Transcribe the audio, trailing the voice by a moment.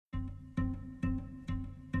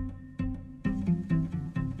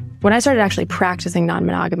when I started actually practicing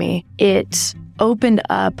non-monogamy, it opened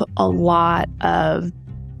up a lot of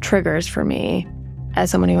triggers for me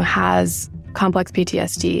as someone who has complex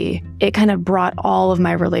PTSD. It kind of brought all of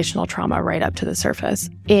my relational trauma right up to the surface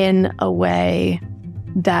in a way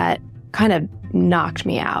that kind of knocked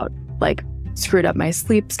me out, like screwed up my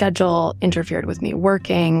sleep schedule, interfered with me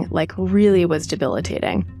working, like really was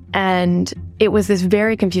debilitating. And it was this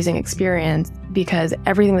very confusing experience because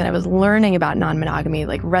everything that I was learning about non-monogamy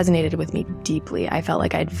like resonated with me deeply. I felt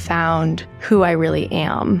like I'd found who I really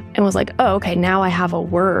am and was like, oh, okay, now I have a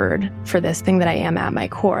word for this thing that I am at my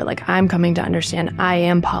core. Like I'm coming to understand I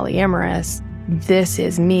am polyamorous. This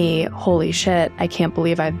is me. Holy shit. I can't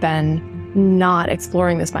believe I've been not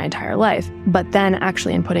exploring this my entire life. But then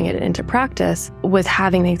actually in putting it into practice was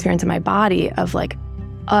having the experience in my body of like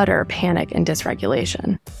utter panic and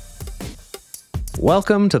dysregulation.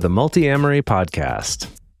 Welcome to the Polyamory podcast.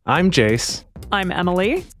 I'm Jace. I'm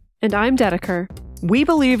Emily. And I'm Dedeker. We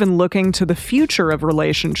believe in looking to the future of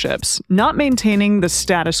relationships, not maintaining the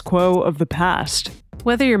status quo of the past.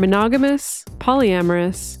 Whether you're monogamous,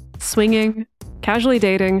 polyamorous, swinging, casually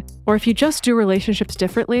dating, or if you just do relationships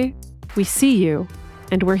differently, we see you,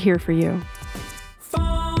 and we're here for you.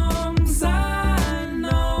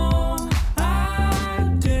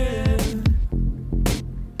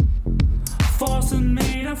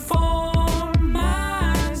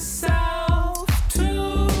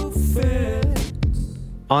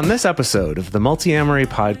 On this episode of the Polyamory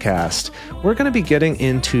podcast, we're going to be getting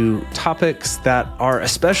into topics that are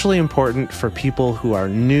especially important for people who are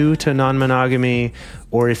new to non-monogamy,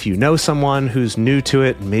 or if you know someone who's new to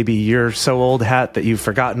it, maybe you're so old hat that you've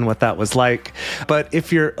forgotten what that was like. But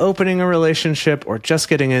if you're opening a relationship or just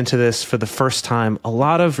getting into this for the first time, a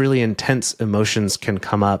lot of really intense emotions can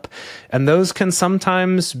come up, and those can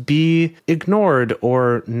sometimes be ignored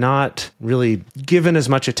or not really given as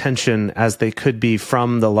much attention as they could be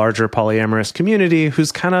from the larger polyamorous community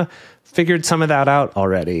who's kind of figured some of that out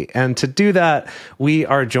already. And to do that, we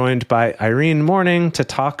are joined by Irene Morning to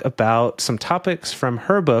talk about some topics from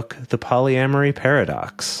her book, The Polyamory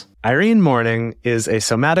Paradox. Irene Morning is a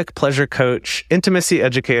somatic pleasure coach, intimacy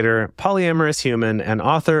educator, polyamorous human, and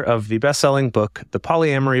author of the best-selling book, The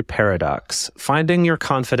Polyamory Paradox: Finding Your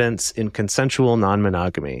Confidence in Consensual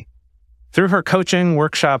Non-Monogamy. Through her coaching,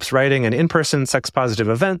 workshops, writing, and in-person sex-positive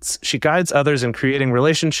events, she guides others in creating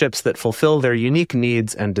relationships that fulfill their unique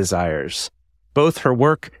needs and desires. Both her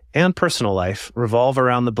work and personal life revolve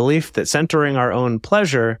around the belief that centering our own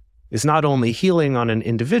pleasure is not only healing on an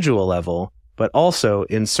individual level, but also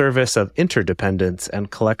in service of interdependence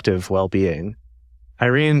and collective well-being.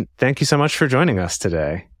 Irene, thank you so much for joining us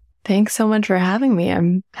today. Thanks so much for having me.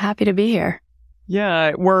 I'm happy to be here.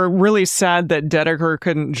 Yeah, we're really sad that Dedeker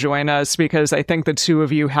couldn't join us because I think the two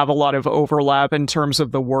of you have a lot of overlap in terms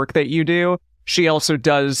of the work that you do. She also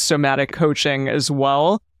does somatic coaching as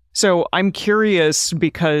well. So I'm curious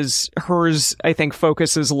because hers, I think,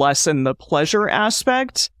 focuses less in the pleasure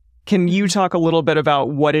aspect. Can you talk a little bit about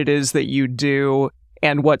what it is that you do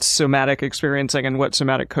and what somatic experiencing and what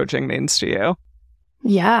somatic coaching means to you?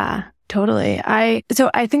 Yeah, totally.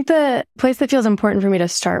 So I think the place that feels important for me to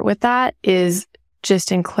start with that is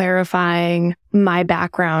just in clarifying my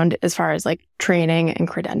background as far as like training and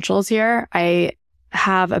credentials here. I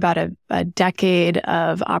have about a decade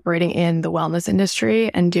of operating in the wellness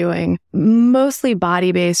industry and doing mostly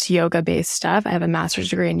body-based, yoga-based stuff. I have a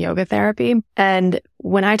master's degree in yoga therapy. And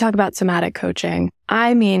when I talk about somatic coaching,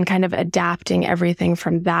 I mean kind of adapting everything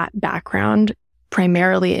from that background,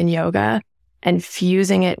 primarily in yoga, and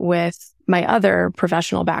fusing it with my other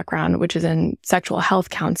professional background, which is in sexual health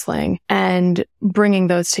counseling, and bringing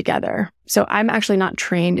those together. So I'm actually not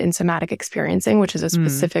trained in somatic experiencing, which is a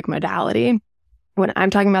specific modality. When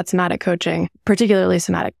I'm talking about somatic coaching, particularly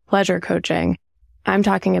somatic pleasure coaching, I'm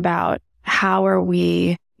talking about how are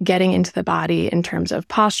we getting into the body in terms of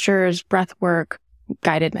postures, breath work,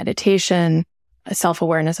 guided meditation,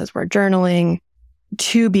 self-awareness as we're journaling,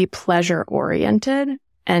 to be pleasure oriented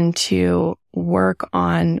and to work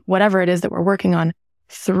on whatever it is that we're working on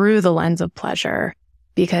through the lens of pleasure.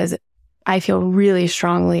 Because I feel really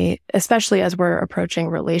strongly, especially as we're approaching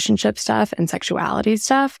relationship stuff and sexuality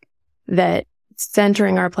stuff, that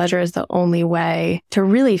centering our pleasure is the only way to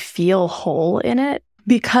really feel whole in it.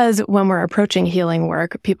 Because when we're approaching healing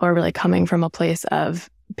work, people are really coming from a place of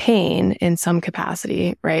pain in some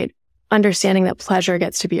capacity, right? Understanding that pleasure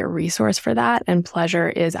gets to be a resource for that, and pleasure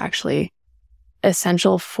is actually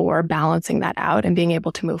essential for balancing that out and being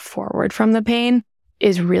able to move forward from the pain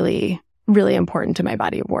is really, really important to my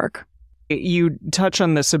body of work. You touch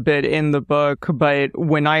on this a bit in the book, but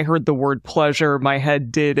when I heard the word pleasure, my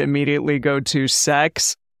head did immediately go to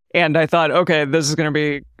sex. And I thought, okay, this is going to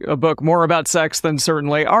be a book more about sex than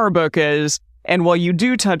certainly our book is. And while you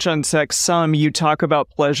do touch on sex some, you talk about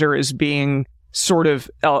pleasure as being sort of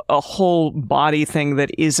a whole body thing that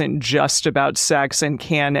isn't just about sex and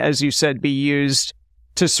can, as you said, be used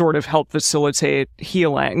to sort of help facilitate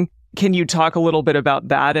healing. Can you talk a little bit about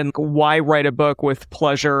that and why write a book with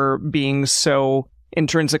pleasure being so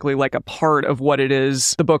intrinsically like a part of what it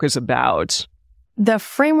is the book is about? The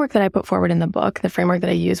framework that I put forward in the book, the framework that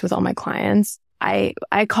I use with all my clients, I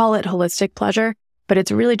call it holistic pleasure, but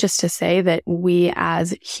it's really just to say that we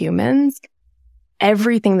as humans,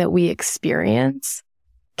 everything that we experience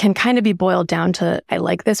can kind of be boiled down to, I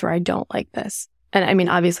like this or I don't like this. And I mean,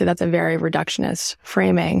 obviously that's a very reductionist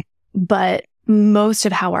framing, but most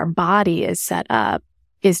of how our body is set up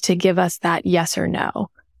is to give us that yes or no.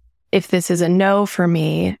 If this is a no for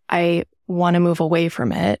me, I want to move away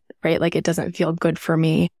from it, right? Like it doesn't feel good for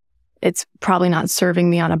me. It's probably not serving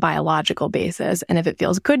me on a biological basis. And if it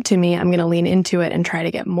feels good to me, I'm going to lean into it and try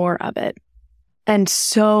to get more of it. And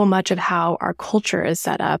so much of how our culture is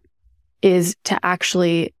set up is to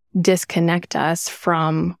actually disconnect us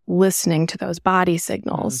from listening to those body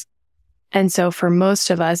signals. And so for most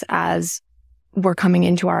of us, as we're coming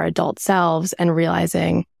into our adult selves and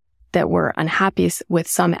realizing that we're unhappy with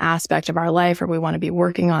some aspect of our life, or we want to be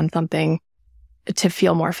working on something to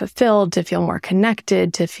feel more fulfilled, to feel more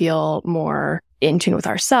connected, to feel more in tune with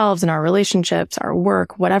ourselves and our relationships, our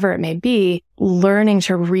work, whatever it may be, learning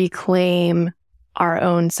to reclaim our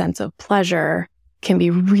own sense of pleasure can be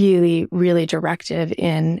really, really directive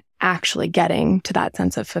in actually getting to that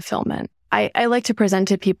sense of fulfillment. I like to present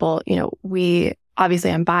to people, we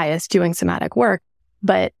obviously I'm biased doing somatic work,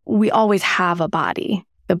 but we always have a body.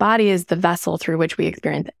 The body is the vessel through which we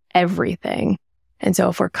experience everything. And so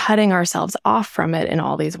if we're cutting ourselves off from it in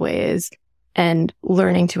all these ways and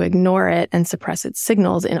learning to ignore it and suppress its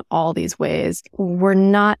signals in all these ways, we're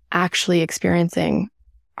not actually experiencing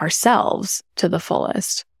ourselves to the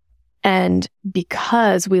fullest. And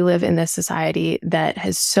because we live in this society that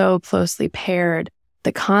has so closely paired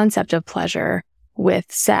the concept of pleasure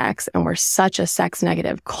with sex, and we're such a sex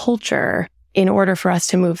negative culture, in order for us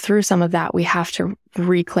to move through some of that, we have to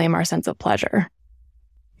reclaim our sense of pleasure.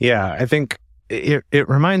 Yeah, I think it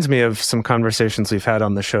reminds me of some conversations we've had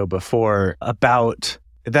on the show before about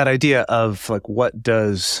that idea of like, what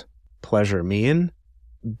does pleasure mean?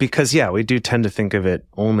 Because, yeah, we do tend to think of it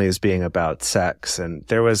only as being about sex. And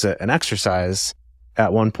there was an exercise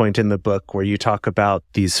at one point in the book where you talk about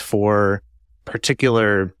these 4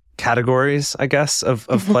 particular categories, I guess, of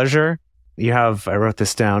pleasure. You have, I wrote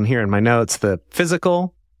this down here in my notes, the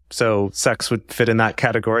physical. So sex would fit in that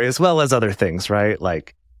category as well as other things, right?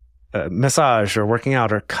 Like massage or working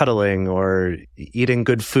out or cuddling or eating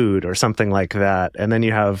good food or something like that. And then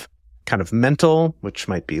you have kind of mental, which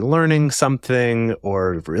might be learning something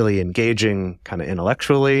or really engaging kind of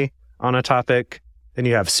intellectually on a topic. Then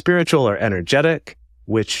you have spiritual or energetic,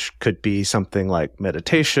 which could be something like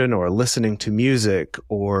meditation or listening to music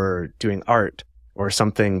or doing art or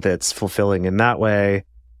something that's fulfilling in that way.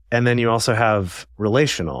 And then you also have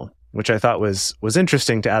relational, which I thought was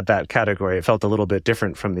interesting to add that category. It felt a little bit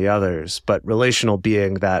different from the others, but relational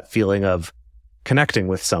being that feeling of connecting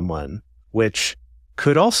with someone, which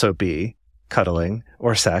could also be cuddling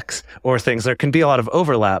or sex or things. There can be a lot of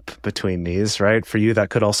overlap between these, right? For you, that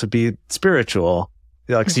could also be spiritual.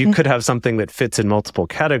 Like, so you could have something that fits in multiple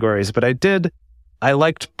categories, but I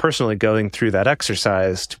liked personally going through that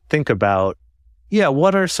exercise to think about,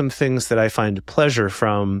 what are some things that I find pleasure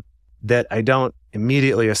from that I don't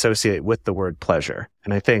immediately associate with the word pleasure?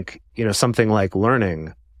 And I think, something like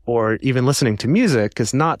learning or even listening to music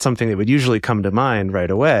is not something that would usually come to mind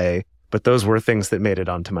right away, but those were things that made it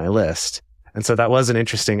onto my list. And so that was an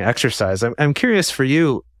interesting exercise. I'm curious for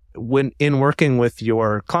you, when in working with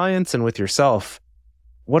your clients and with yourself,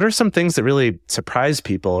 what are some things that really surprise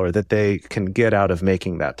people or that they can get out of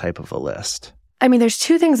making that type of a list? I mean, there's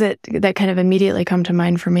 2 things that kind of immediately come to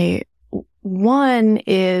mind for me. One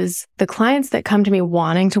is the clients that come to me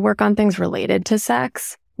wanting to work on things related to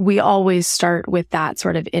sex. We always start with that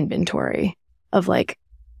sort of inventory of like,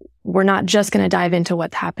 we're not just going to dive into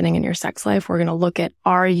what's happening in your sex life. We're going to look at,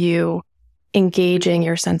 are you engaging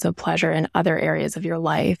your sense of pleasure in other areas of your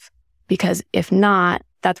life? Because if not,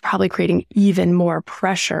 that's probably creating even more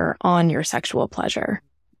pressure on your sexual pleasure.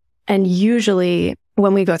 And usually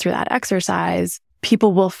when we go through that exercise,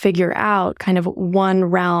 people will figure out kind of one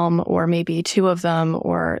realm or maybe 2 of them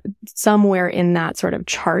or somewhere in that sort of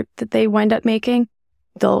chart that they wind up making.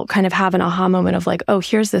 They'll kind of have an aha moment of like, oh,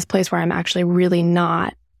 here's this place where I'm actually really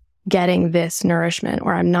not getting this nourishment,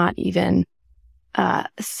 or I'm not even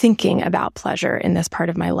thinking about pleasure in this part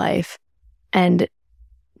of my life and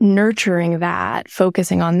nurturing that,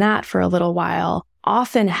 focusing on that for a little while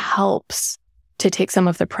often helps to take some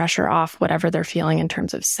of the pressure off whatever they're feeling in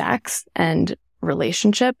terms of sex and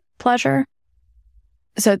relationship pleasure.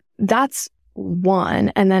 So that's one.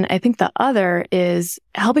 And then I think the other is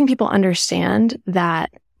helping people understand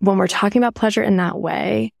that when we're talking about pleasure in that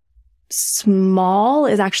way, small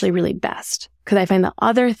is actually really best. Because I find the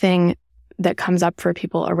other thing that comes up for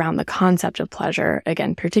people around the concept of pleasure,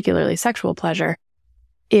 again, particularly sexual pleasure,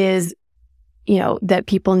 is, that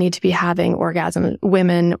people need to be having orgasms,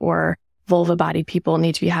 women or vulva-bodied people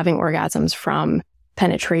need to be having orgasms from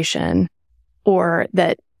penetration, or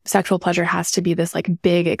that sexual pleasure has to be this like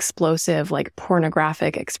big, explosive, like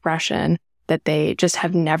pornographic expression that they just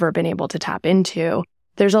have never been able to tap into.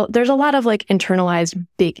 There's a lot of like internalized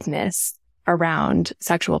bigness around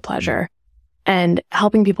sexual pleasure, and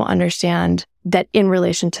helping people understand that in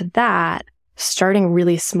relation to that, starting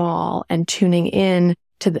really small and tuning in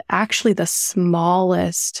to the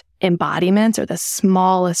smallest embodiments or the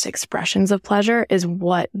smallest expressions of pleasure is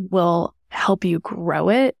what will help you grow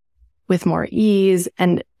it with more ease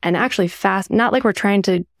and actually fast. Not like we're trying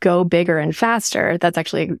to go bigger and faster. That's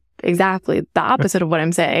actually exactly the opposite of what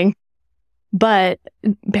I'm saying. But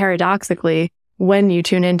paradoxically, when you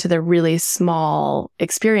tune into the really small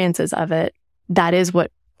experiences of it, that is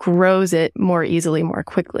what grows it more easily, more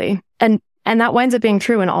quickly. And that winds up being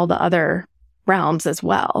true in all the other realms as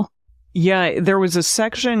well. Yeah, there was a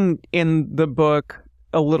section in the book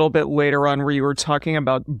a little bit later on where you were talking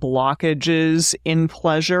about blockages in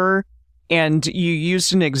pleasure. And you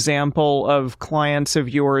used an example of clients of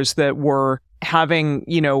yours that were having,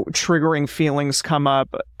 triggering feelings come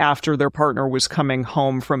up after their partner was coming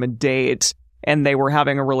home from a date and they were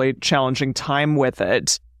having a really challenging time with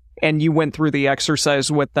it. And you went through the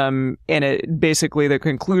exercise with them, and basically the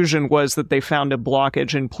conclusion was that they found a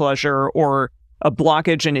blockage in pleasure or a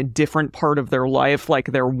blockage in a different part of their life,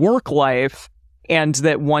 like their work life, and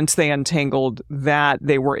that once they untangled that,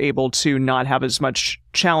 they were able to not have as much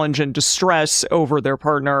challenge and distress over their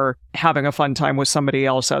partner having a fun time with somebody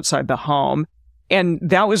else outside the home. And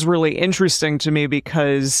that was really interesting to me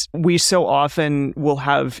because we so often will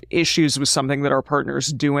have issues with something that our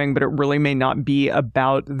partner's doing, but it really may not be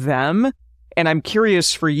about them. And I'm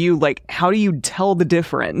curious for you, like, how do you tell the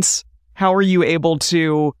difference? How are you able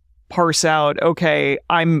to parse out, okay,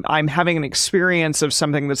 I'm having an experience of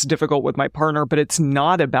something that's difficult with my partner, but it's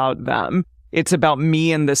not about them. It's about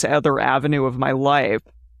me and this other avenue of my life.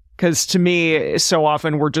 Because to me, so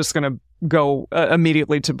often we're just going to go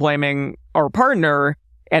immediately to blaming our partner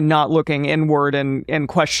and not looking inward and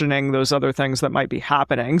questioning those other things that might be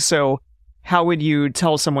happening. So how would you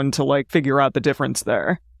tell someone to like figure out the difference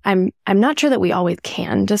there? I'm not sure that we always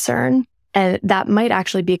can discern. And that might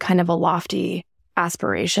actually be kind of a lofty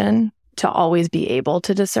aspiration to always be able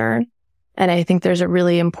to discern. And I think there's a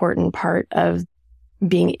really important part of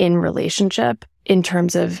being in relationship in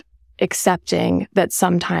terms of accepting that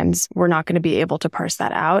sometimes we're not going to be able to parse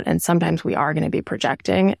that out. And sometimes we are going to be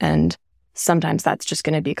projecting. And sometimes that's just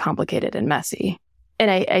going to be complicated and messy. And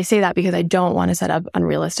I say that because I don't want to set up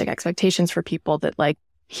unrealistic expectations for people that like,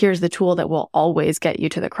 here's the tool that will always get you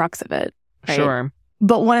to the crux of it. Right? Sure.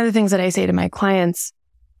 But one of the things that I say to my clients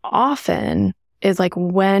often is like,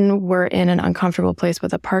 when we're in an uncomfortable place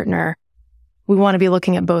with a partner, we want to be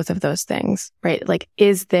looking at both of those things, right? Like,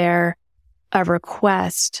 is there a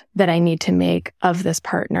request that I need to make of this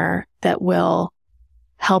partner that will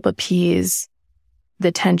help appease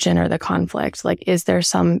the tension or the conflict? Like, is there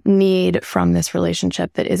some need from this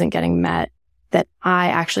relationship that isn't getting met that I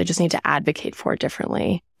actually just need to advocate for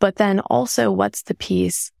differently? But then also, what's the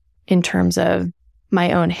piece in terms of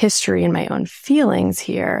my own history and my own feelings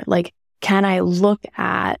here? Like, can I look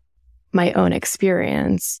at my own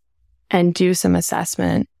experience and do some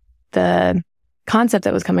assessment? The concept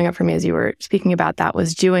that was coming up for me as you were speaking about that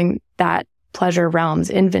was doing that pleasure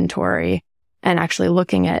realms inventory and actually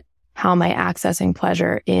looking at how am I accessing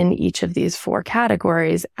pleasure in each of these 4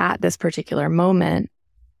 categories at this particular moment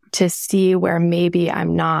to see where maybe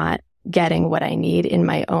I'm not getting what I need in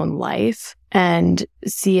my own life, and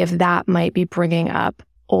see if that might be bringing up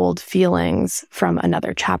old feelings from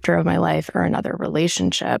another chapter of my life or another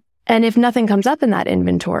relationship. And if nothing comes up in that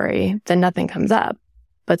inventory, then nothing comes up,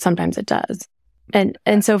 but sometimes it does.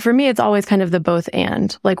 And so for me, it's always kind of the both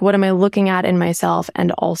and, like, what am I looking at in myself?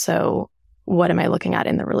 And also, what am I looking at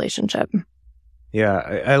in the relationship?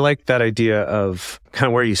 Yeah, I like that idea of kind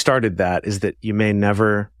of where you started that, is that you may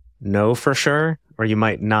never know for sure, or you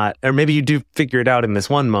might not, or maybe you do figure it out in this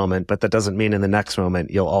one moment, but that doesn't mean in the next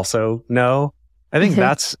moment you'll also know. I think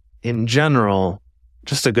that's, in general,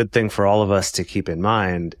 just a good thing for all of us to keep in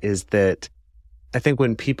mind is that I think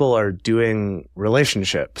when people are doing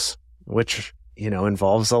relationships, which,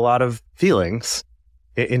 involves a lot of feelings,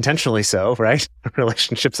 intentionally so, right?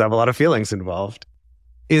 Relationships have a lot of feelings involved,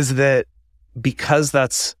 is that because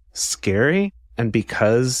that's scary and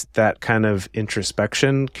because that kind of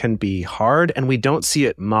introspection can be hard and we don't see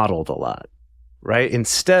it modeled a lot, right?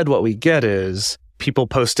 Instead, what we get is people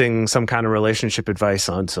posting some kind of relationship advice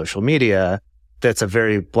on social media that's a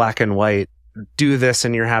very black and white, do this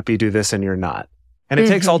and you're happy, do this and you're not. And it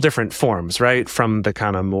takes all different forms, right? From the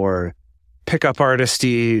kind of more pickup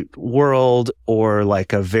artisty world or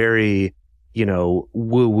like a very,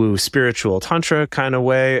 woo-woo spiritual tantra kind of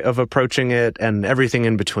way of approaching it and everything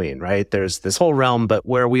in between, right? There's this whole realm, but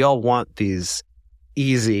where we all want these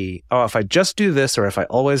easy, if I just do this or if I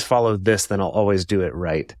always follow this, then I'll always do it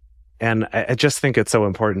right. And I just think it's so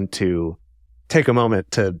important to take a moment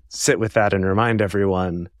to sit with that and remind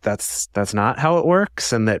everyone that's not how it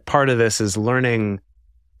works. And that part of this is learning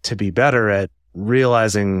to be better at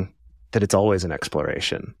realizing that it's always an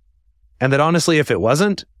exploration. And that honestly, if it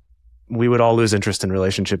wasn't, we would all lose interest in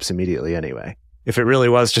relationships immediately anyway. If it really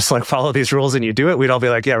was just like follow these rules and you do it, we'd all be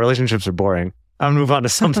like, yeah, relationships are boring. I'll move on to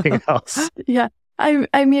something else. Yeah.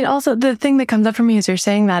 I mean, also the thing that comes up for me as you're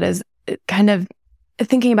saying that is kind of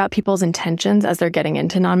thinking about people's intentions as they're getting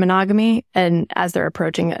into non-monogamy and as they're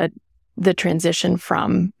approaching the transition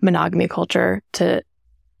from monogamy culture to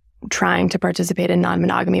trying to participate in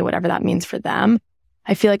non-monogamy, whatever that means for them.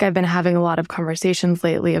 I feel like I've been having a lot of conversations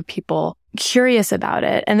lately of people curious about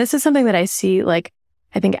it. And this is something that I see, like,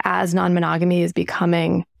 I think as non-monogamy is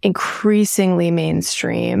becoming increasingly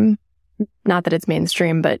mainstream, not that it's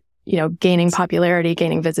mainstream, but, gaining popularity,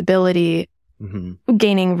 gaining visibility,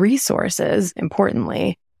 gaining resources,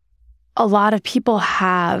 importantly, a lot of people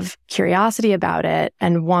have curiosity about it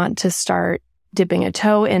and want to start dipping a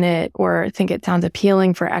toe in it or think it sounds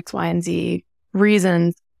appealing for X, Y, and Z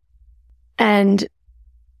reasons. And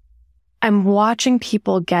I'm watching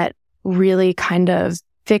people get really kind of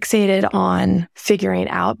fixated on figuring it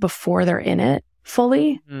out before they're in it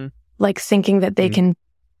fully, like thinking that they can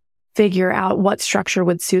figure out what structure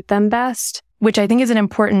would suit them best, which I think is an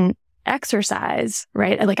important exercise,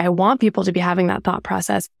 right? Like I want people to be having that thought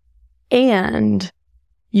process, and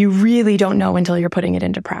you really don't know until you're putting it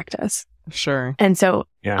into practice. Sure. And so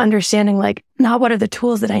understanding like not what are the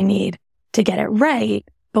tools that I need to get it right,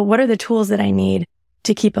 but what are the tools that I need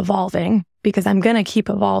to keep evolving, because I'm going to keep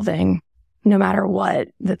evolving no matter what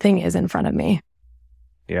the thing is in front of me.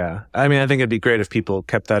 Yeah. I mean, I think it'd be great if people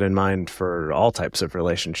kept that in mind for all types of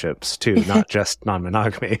relationships too, not just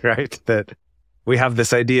non-monogamy, right? That we have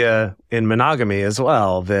this idea in monogamy as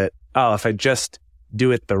well that, if I just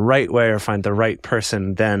do it the right way or find the right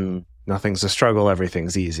person, then nothing's a struggle,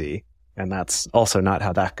 everything's easy. And that's also not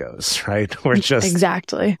how that goes, right? We're just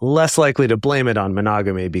exactly less likely to blame it on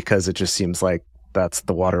monogamy because it just seems like that's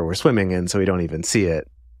the water we're swimming in, so we don't even see it.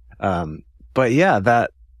 But yeah,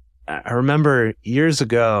 that I remember years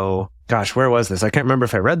ago, gosh, where was this? I can't remember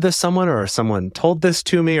if I read this somewhere or someone told this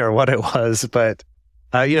to me or what it was, but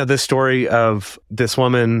this story of this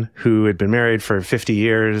woman who had been married for 50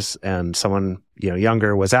 years and someone,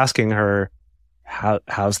 younger was asking her,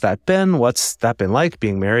 how's that been? What's that been like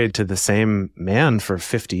being married to the same man for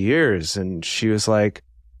 50 years? And she was like,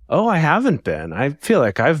 oh, I haven't been. I feel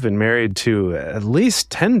like I've been married to at least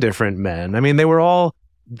 10 different men. I mean, they were all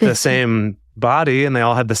the same body and they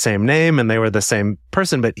all had the same name and they were the same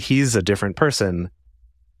person, but he's a different person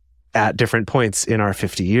at different points in our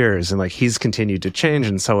 50 years. And like, he's continued to change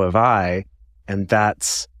and so have I. And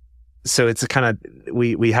so it's a kind of,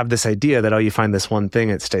 we have this idea that, you find this one thing,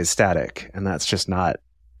 it stays static. And that's just not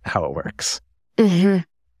how it works.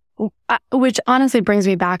 Mm-hmm. Which honestly brings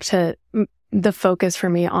me back to the focus for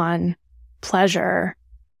me on pleasure,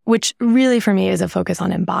 which really for me is a focus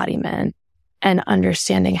on embodiment and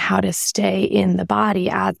understanding how to stay in the body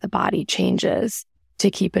as the body changes,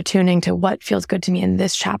 to keep attuning to what feels good to me in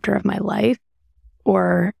this chapter of my life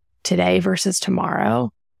or today versus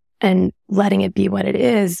tomorrow, and letting it be what it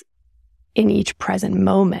is in each present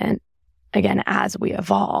moment, again, as we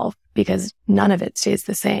evolve, because none of it stays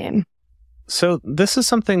the same. So this is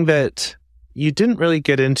something that you didn't really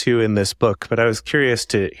get into in this book, but I was curious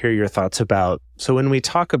to hear your thoughts about. So when we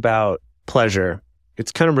talk about pleasure,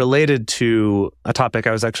 it's kind of related to a topic.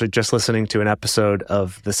 I was actually just listening to an episode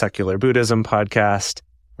of the Secular Buddhism podcast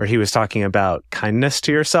where he was talking about kindness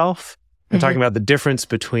to yourself and talking about the difference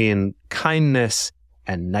between kindness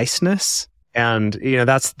and niceness. And,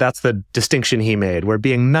 that's the distinction he made, where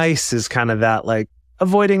being nice is kind of that like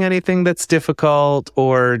avoiding anything that's difficult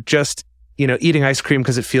or just, eating ice cream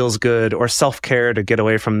because it feels good, or self-care to get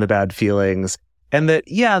away from the bad feelings. And that,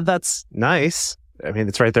 yeah, that's nice. I mean,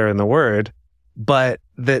 it's right there in the word, but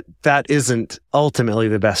that isn't ultimately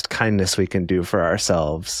the best kindness we can do for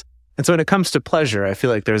ourselves. And so when it comes to pleasure, I feel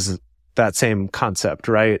like there's that same concept,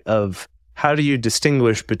 right? Of how do you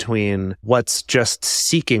distinguish between what's just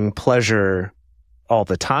seeking pleasure all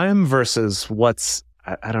the time versus what's,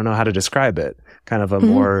 I don't know how to describe it, kind of a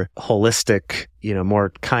more holistic,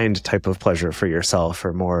 more kind type of pleasure for yourself,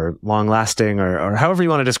 or more long lasting, or however you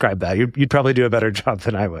want to describe that. You'd probably do a better job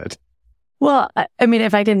than I would. Well, I mean,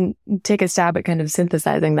 if I can take a stab at kind of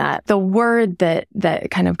synthesizing that, the word that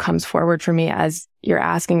kind of comes forward for me as you're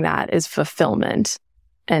asking that is fulfillment.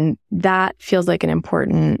 And that feels like an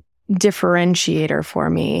important differentiator for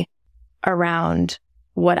me around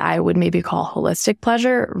what I would maybe call holistic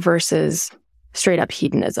pleasure versus straight up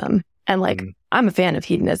hedonism. And I'm a fan of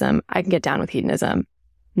hedonism. I can get down with hedonism,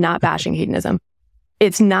 not bashing hedonism.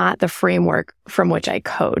 It's not the framework from which I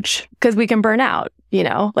coach, because we can burn out,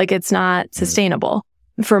 it's not sustainable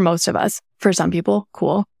for most of us. For some people,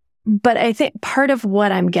 cool. But I think part of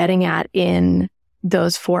what I'm getting at in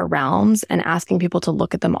those 4 realms and asking people to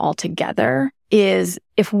look at them all together is,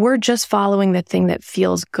 if we're just following the thing that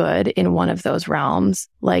feels good in one of those realms,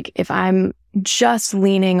 like if I'm just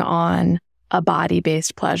leaning on a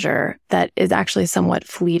body-based pleasure that is actually somewhat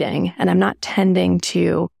fleeting, and I'm not tending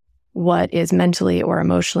to what is mentally or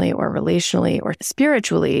emotionally or relationally or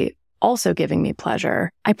spiritually also giving me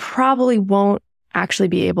pleasure, I probably won't actually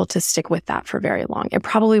be able to stick with that for very long. It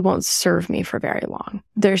probably won't serve me for very long.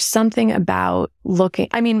 There's something about looking,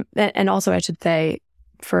 and also I should say,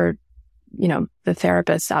 for, the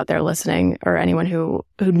therapists out there listening, or anyone who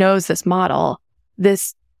knows this model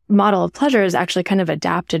of pleasure is actually kind of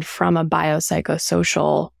adapted from a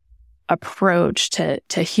biopsychosocial approach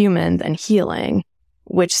to humans and healing,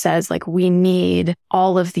 which says we need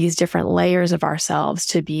all of these different layers of ourselves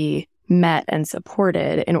to be met and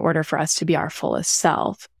supported in order for us to be our fullest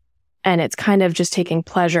self. And it's kind of just taking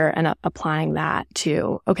pleasure and applying that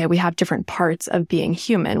to, okay, we have different parts of being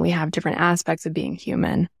human. We have different aspects of being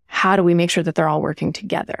human. How do we make sure that they're all working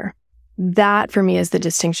together? That for me is the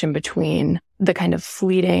distinction between the kind of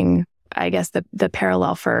fleeting, I guess the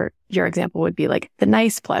parallel for your example would be the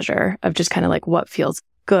nice pleasure of just kind of what feels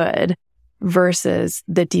good, versus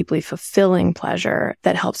the deeply fulfilling pleasure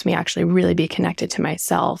that helps me actually really be connected to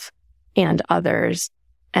myself and others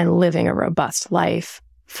and living a robust life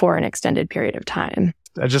for an extended period of time.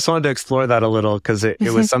 I just wanted to explore that a little, because it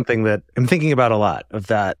was something that I'm thinking about a lot, of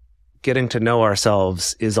that getting to know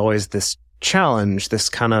ourselves is always this challenge, this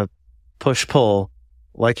kind of push-pull,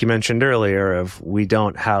 like you mentioned earlier, of we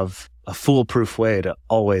don't have a foolproof way to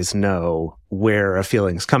always know where a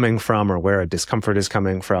feeling's coming from or where a discomfort is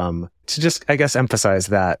coming from. To just, I guess, emphasize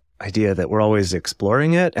that idea that we're always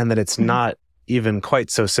exploring it, and that it's not even quite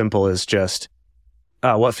so simple as just,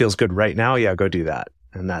 what feels good right now? Yeah, go do that.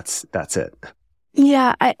 And that's it.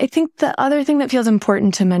 Yeah, I think the other thing that feels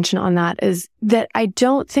important to mention on that is that I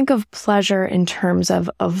don't think of pleasure in terms of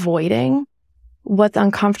avoiding what's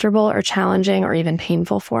uncomfortable or challenging or even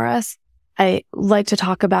painful for us. I like to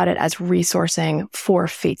talk about it as resourcing for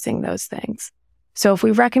facing those things. So if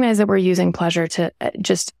we recognize that we're using pleasure to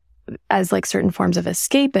just as certain forms of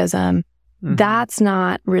escapism, that's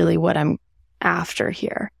not really what I'm after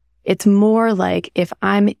here. It's more if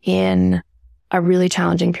I'm in a really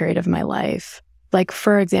challenging period of my life,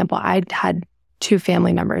 for example, I had 2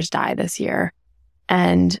 family members die this year,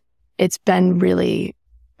 and it's been really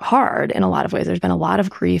hard in a lot of ways. There's been a lot of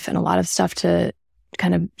grief and a lot of stuff to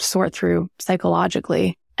kind of sort through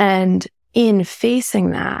psychologically. And in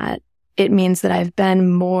facing that, it means that I've been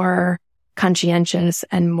more conscientious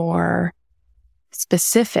and more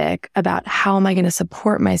specific about how am I going to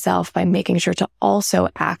support myself by making sure to also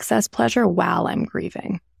access pleasure while I'm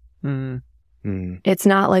grieving. It's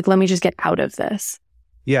not let me just get out of this.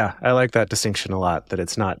 Yeah, I like that distinction a lot, that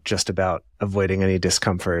it's not just about avoiding any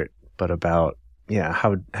discomfort, but about,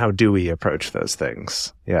 how do we approach those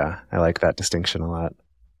things? Yeah, I like that distinction a lot.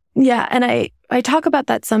 Yeah, and I talk about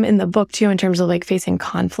that some in the book too, in terms of facing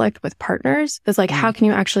conflict with partners. It's how can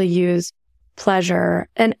you actually use pleasure?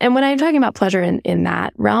 And when I'm talking about pleasure in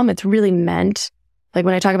that realm, it's really meant, when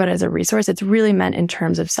I talk about it as a resource, it's really meant in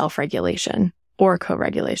terms of self-regulation or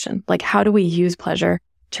co-regulation. How do we use pleasure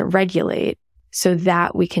to regulate so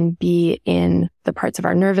that we can be in the parts of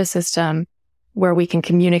our nervous system where we can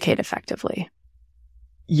communicate effectively?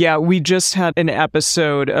 Yeah, we just had an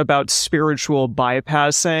episode about spiritual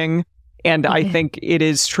bypassing. And I think it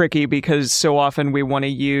is tricky because so often we want to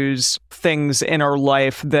use things in our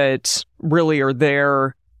life that really are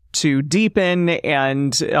there to deepen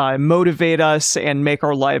and motivate us and make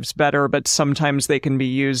our lives better, but sometimes they can be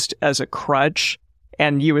used as a crutch.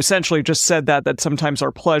 And you essentially just said that sometimes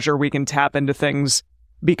our pleasure, we can tap into things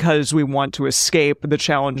because we want to escape the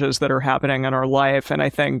challenges that are happening in our life. And I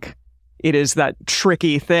think it is that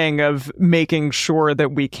tricky thing of making sure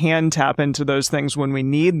that we can tap into those things when we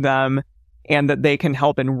need them and that they can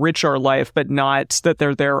help enrich our life, but not that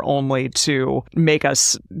they're there only to make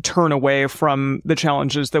us turn away from the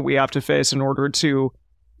challenges that we have to face in order to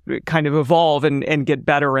kind of evolve and get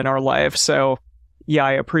better in our life. So yeah,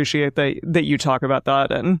 I appreciate that you talk about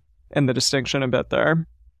that and the distinction a bit there.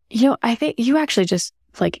 I think you actually just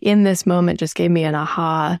in this moment just gave me an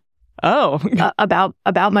aha. Oh,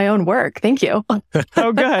 about my own work. Thank you.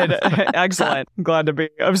 Oh, good. Excellent. Glad to be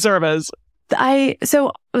of service.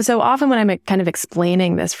 So often when I'm kind of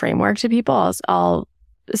explaining this framework to people, I'll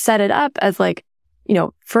set it up as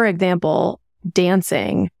for example,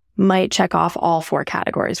 dancing might check off all 4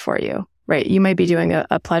 categories for you, right? You might be doing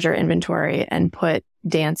a pleasure inventory and put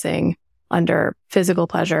dancing under physical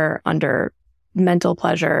pleasure, under mental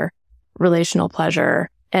pleasure, relational pleasure,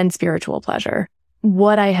 and spiritual pleasure.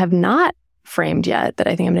 What I have not framed yet that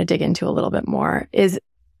I think I'm going to dig into a little bit more is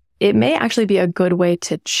it may actually be a good way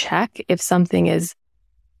to check if something is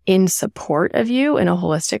in support of you in a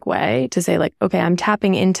holistic way, to say okay, I'm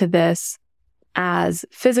tapping into this as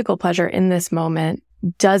physical pleasure in this moment.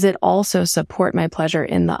 Does it also support my pleasure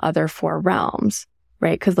in the other 4 realms,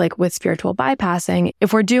 right? Because with spiritual bypassing,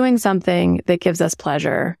 if we're doing something that gives us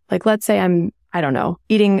pleasure, let's say I'm,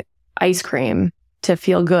 eating ice cream to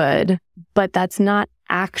feel good, but that's not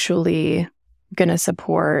actually going to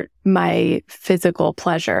support my physical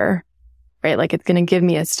pleasure, right? It's going to give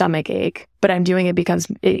me a stomach ache, but I'm doing it because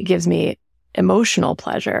it gives me emotional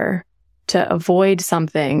pleasure to avoid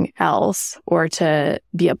something else or to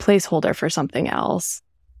be a placeholder for something else.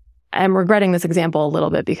 I'm regretting this example a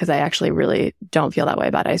little bit because I actually really don't feel that way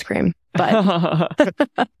about ice cream, but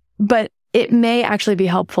but it may actually be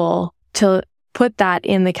helpful to put that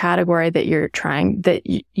in the category that you're trying, that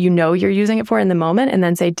you're using it for in the moment, and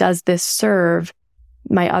then say, does this serve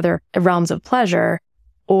my other realms of pleasure,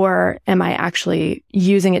 or am I actually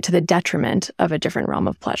using it to the detriment of a different realm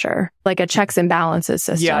of pleasure? Like a checks and balances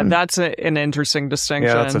system. Yeah, that's an interesting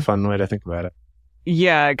distinction. Yeah, that's a fun way to think about it.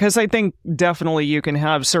 Yeah, because I think definitely you can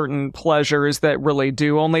have certain pleasures that really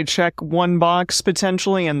do only check one box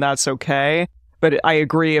potentially, and that's okay. But I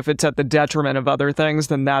agree, if it's at the detriment of other things,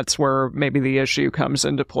 then that's where maybe the issue comes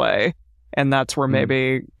into play. And that's where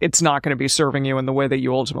maybe it's not going to be serving you in the way that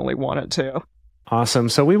you ultimately want it to. Awesome.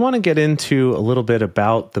 So we want to get into a little bit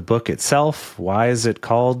about the book itself. Why is it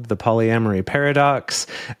called The Polyamory Paradox?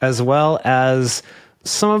 As well as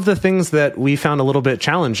some of the things that we found a little bit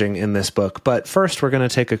challenging in this book. But first, we're going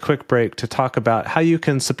to take a quick break to talk about how you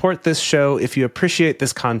can support this show if you appreciate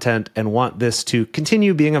this content and want this to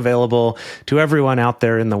continue being available to everyone out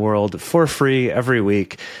there in the world for free every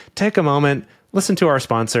week. Take a moment, listen to our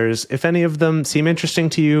sponsors. If any of them seem interesting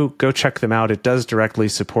to you, go check them out. It does directly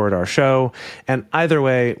support our show. And either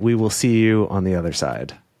way, we will see you on the other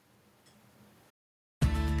side.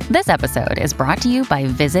 This episode is brought to you by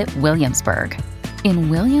Visit Williamsburg.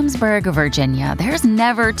 In Williamsburg, Virginia, there's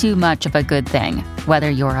never too much of a good thing.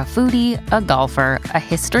 Whether you're a foodie, a golfer, a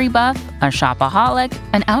history buff, a shopaholic,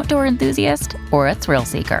 an outdoor enthusiast, or a thrill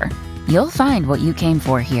seeker, you'll find what you came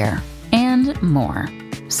for here and more.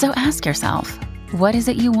 So ask yourself, what is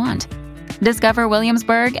it you want? Discover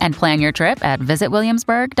Williamsburg and plan your trip at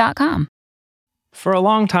visitwilliamsburg.com. For a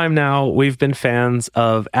long time now, we've been fans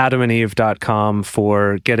of adamandeve.com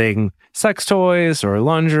for getting sex toys or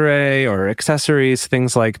lingerie or accessories,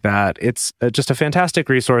 things like that. It's just a fantastic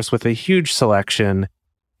resource with a huge selection.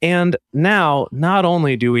 And now, not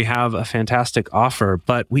only do we have a fantastic offer,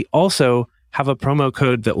 but we also have a promo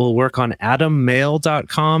code that will work on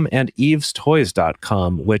adammail.com and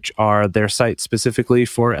evestoys.com, which are their sites specifically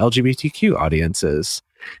for LGBTQ audiences.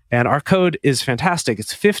 And our code is fantastic.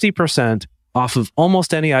 It's 50% off of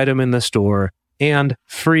almost any item in the store and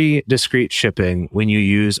free discreet shipping when you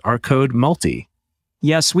use our code MULTI.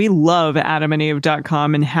 Yes, we love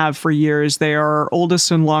adamandeve.com and have for years. They are our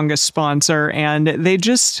oldest and longest sponsor, and they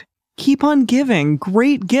just keep on giving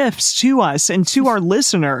great gifts to us and to our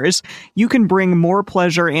listeners. You can bring more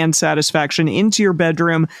pleasure and satisfaction into your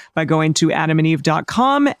bedroom by going to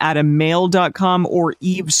adamandeve.com, adammail.com, or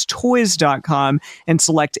evestoys.com and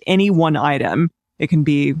select any one item. It can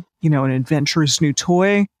be, an adventurous new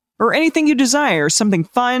toy or anything you desire, something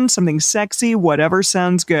fun, something sexy, whatever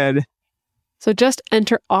sounds good. So just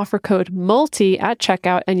enter offer code MULTI at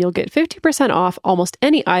checkout and you'll get 50% off almost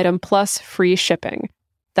any item plus free shipping.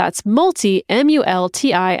 That's multi,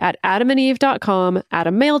 M-U-L-T-I, at adamandeve.com,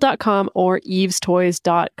 adammail.com, or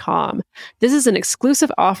evestoys.com. This is an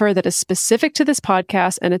exclusive offer that is specific to this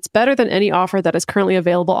podcast, and it's better than any offer that is currently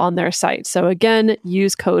available on their site. So again,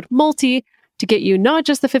 use code MULTI to get you not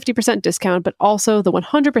just the 50% discount, but also the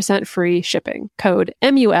 100% free shipping. Code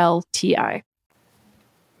MULTI.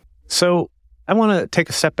 So I want to take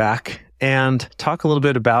a step back and talk a little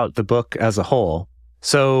bit about the book as a whole.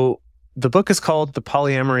 So the book is called The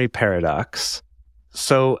Polyamory Paradox.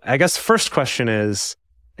 So I guess the first question is,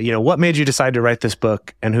 what made you decide to write this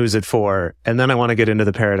book and who's it for? And then I want to get into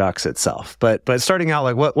the paradox itself. But starting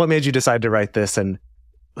out, what made you decide to write this, and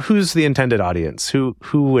who's the intended audience? Who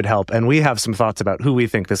would help? And we have some thoughts about who we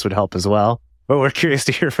think this would help as well. But we're curious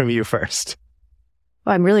to hear from you first.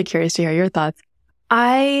 Well, I'm really curious to hear your thoughts.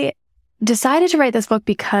 I decided to write this book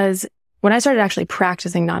because when I started actually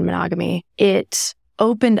practicing non-monogamy, it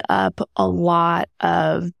opened up a lot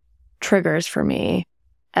of triggers for me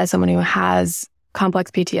as someone who has complex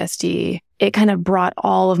PTSD. It kind of brought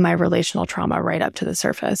all of my relational trauma right up to the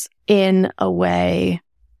surface in a way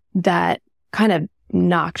that kind of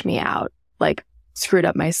knocked me out, like screwed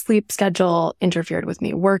up my sleep schedule, interfered with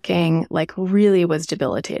me working, like really was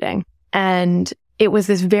debilitating. And it was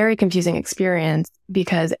this very confusing experience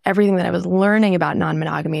because everything that I was learning about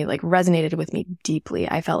non-monogamy like resonated with me deeply.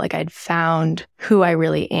 I felt like I'd found who I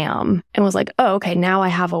really am and was like, oh, okay, now I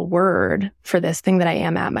have a word for this thing that I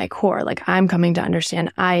am at my core. Like I'm coming to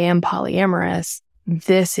understand I am polyamorous.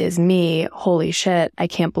 This is me. Holy shit. I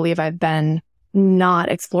can't believe I've been not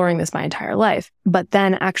exploring this my entire life. But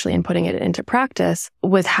then actually in putting it into practice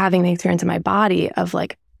was having the experience in my body of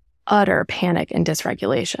like utter panic and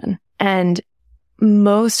dysregulation. And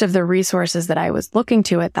most of the resources that I was looking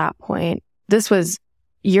to at that point, this was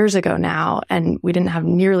years ago now, and we didn't have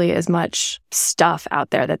nearly as much stuff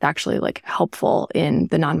out there that's actually like helpful in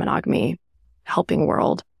the non-monogamy helping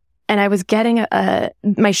world. And I was getting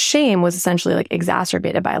my shame was essentially like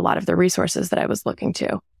exacerbated by a lot of the resources that I was looking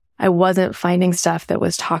to. I wasn't finding stuff that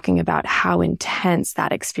was talking about how intense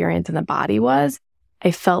that experience in the body was.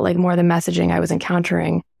 I felt like more the messaging I was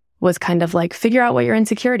encountering was kind of like, figure out what your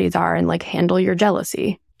insecurities are and like handle your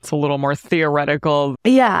jealousy. It's a little more theoretical.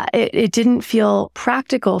 Yeah, it didn't feel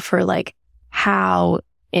practical for like how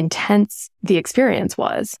intense the experience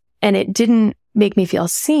was. And it didn't make me feel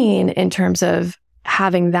seen in terms of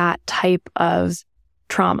having that type of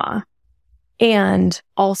trauma. And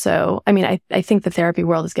also, I mean, I think the therapy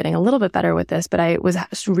world is getting a little bit better with this, but I was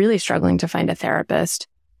really struggling to find a therapist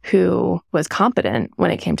who was competent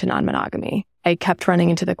when it came to non-monogamy. I kept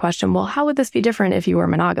running into the question, well, how would this be different if you were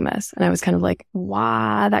monogamous? And I was kind of like,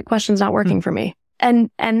 wow, that question's not working for me.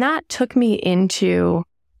 And that took me into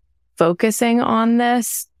focusing on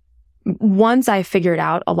this once I figured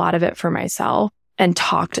out a lot of it for myself and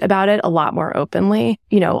talked about it a lot more openly.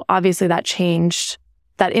 Obviously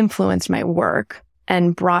that influenced my work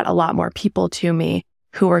and brought a lot more people to me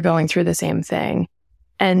who were going through the same thing.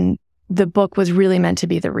 And the book was really meant to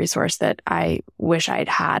be the resource that I wish I'd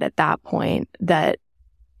had at that point that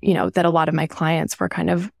a lot of my clients were kind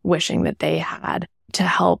of wishing that they had, to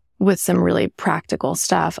help with some really practical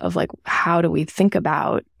stuff of like, how do we think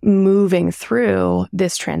about moving through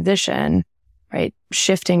this transition, right?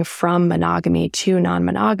 Shifting from monogamy to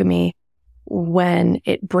non-monogamy when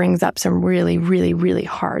it brings up some really, really, really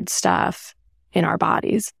hard stuff in our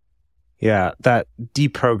bodies. Yeah, that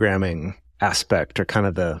deprogramming aspect, or kind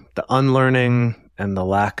of the unlearning and the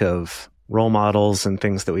lack of role models and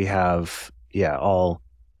things that we have, all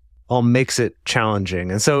makes it challenging.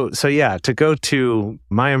 And so yeah, to go to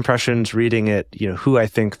my impressions reading it, who I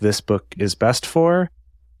think this book is best for,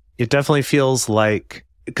 it definitely feels like,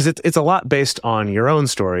 because it's a lot based on your own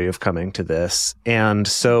story of coming to this. And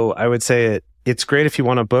so I would say it's great if you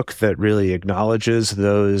want a book that really acknowledges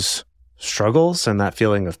those struggles and that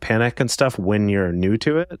feeling of panic and stuff when you're new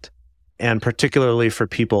to it. And particularly for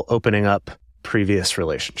people opening up previous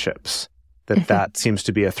relationships, that seems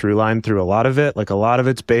to be a through line through a lot of it. Like a lot of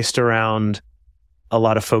it's based around a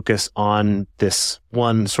lot of focus on this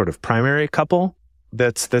one sort of primary couple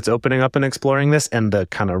that's opening up and exploring this, and the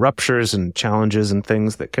kind of ruptures and challenges and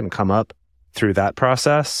things that can come up through that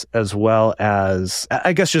process, as well as,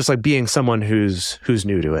 I guess, just like being someone who's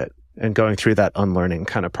new to it and going through that unlearning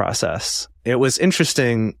kind of process. It was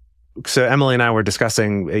interesting. So Emily and I were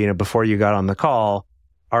discussing, before you got on the call,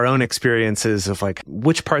 our own experiences of like,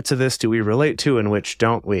 which parts of this do we relate to and which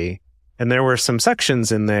don't we? And there were some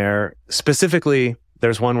sections in there. Specifically,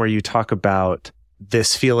 there's one where you talk about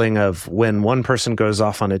this feeling of when one person goes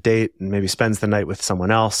off on a date and maybe spends the night with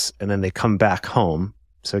someone else, and then they come back home.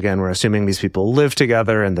 So again, we're assuming these people live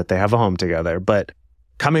together and that they have a home together, but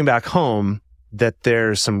coming back home, that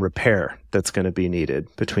there's some repair that's going to be needed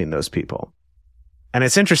between those people. And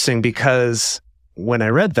it's interesting because when I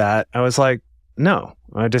read that, I was like, no,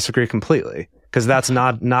 I disagree completely, because that's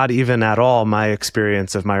not even at all my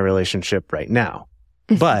experience of my relationship right now.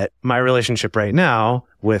 But my relationship right now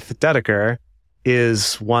with Dedeker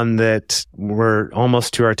is one that we're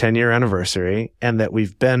almost to our 10-year anniversary, and that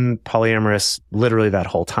we've been polyamorous literally that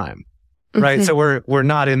whole time. Right. So we're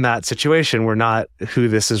not in that situation. We're not who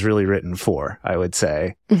this is really written for, I would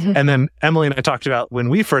say. And then Emily and I talked about when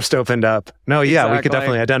we first opened up. No, yeah, we could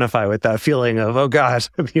definitely identify with that feeling of, oh God,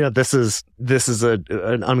 this is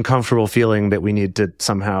an uncomfortable feeling that we need to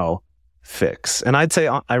somehow fix. And I'd say,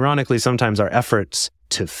 ironically, sometimes our efforts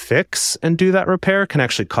to fix and do that repair can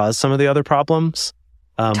actually cause some of the other problems.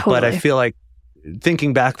 But I feel like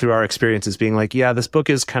thinking back through our experiences, being like, yeah, this book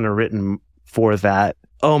is kind of written for that.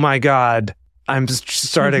 Oh my God, I'm just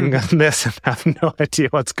starting on this and have no idea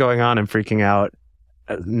what's going on. I'm freaking out.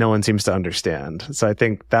 No one seems to understand. So I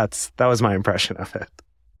think that was my impression of it.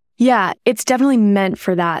 Yeah, it's definitely meant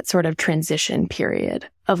for that sort of transition period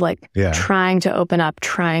of like trying to open up,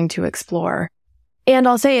 trying to explore. And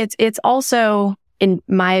I'll say it's also, in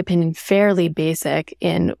my opinion, fairly basic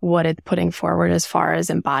in what it's putting forward as far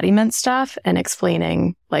as embodiment stuff and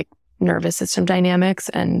explaining like nervous system dynamics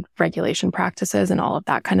and regulation practices and all of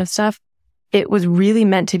that kind of stuff. It was really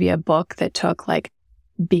meant to be a book that took like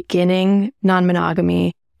beginning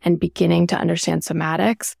non-monogamy and beginning to understand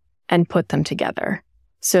somatics and put them together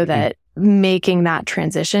so that making that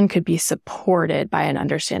transition could be supported by an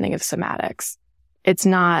understanding of somatics.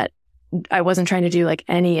 I wasn't trying to do like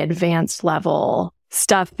any advanced level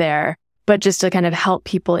stuff there, but just to kind of help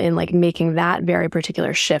people in like making that very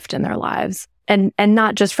particular shift in their lives. And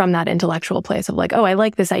not just from that intellectual place of like, oh, I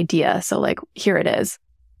like this idea, so like, here it is.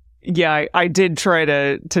 Yeah, I did try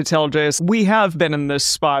to tell Jace, we have been in this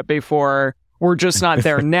spot before. We're just not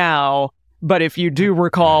there now. But if you do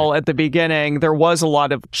recall at the beginning, there was a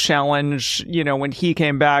lot of challenge, when he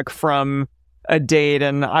came back from a date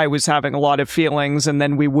and I was having a lot of feelings, and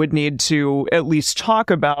then we would need to at least talk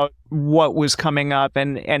about what was coming up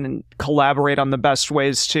and collaborate on the best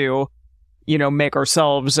ways to make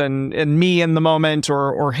ourselves and me in the moment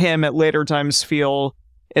or him at later times feel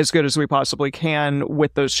as good as we possibly can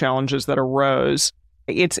with those challenges that arose.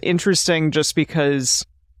 It's interesting just because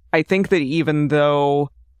I think that even though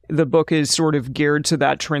the book is sort of geared to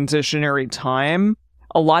that transitionary time,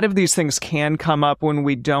 a lot of these things can come up when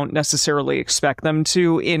we don't necessarily expect them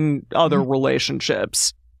to in other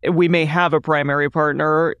relationships. We may have a primary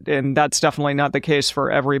partner, and that's definitely not the case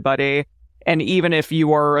for everybody. And even if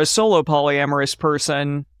you are a solo polyamorous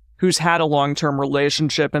person who's had a long-term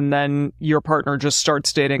relationship and then your partner just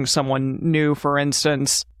starts dating someone new, for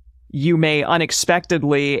instance, you may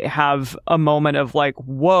unexpectedly have a moment of like,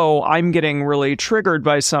 whoa, I'm getting really triggered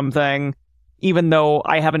by something, even though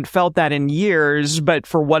I haven't felt that in years, but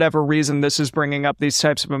for whatever reason, this is bringing up these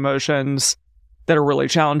types of emotions that are really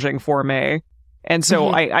challenging for me. And so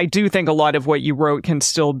I do think a lot of what you wrote can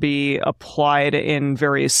still be applied in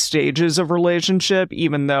various stages of relationship,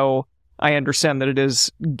 even though I understand that it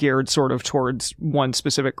is geared sort of towards one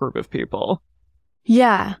specific group of people.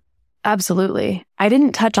 Yeah, absolutely. I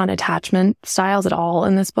didn't touch on attachment styles at all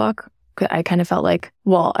in this book. I kind of felt like,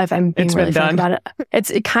 well, if I'm being really frank about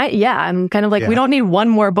it, I'm kind of like, we don't need one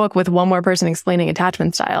more book with one more person explaining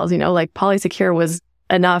attachment styles. Like Polysecure was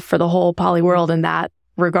enough for the whole poly world in that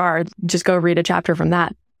regard. Just go read a chapter from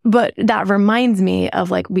that. But that reminds me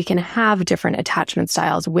of like, we can have different attachment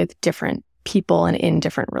styles with different people and in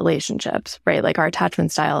different relationships, right? Like our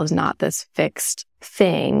attachment style is not this fixed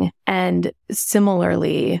thing. And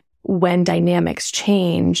similarly, when dynamics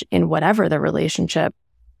change in whatever the relationship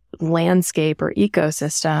landscape or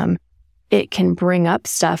ecosystem, it can bring up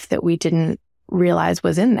stuff that we didn't realize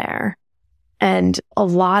was in there. And a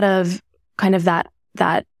lot of kind of that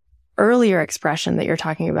earlier expression that you're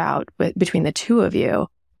talking about between the two of you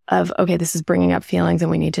of, okay, this is bringing up feelings and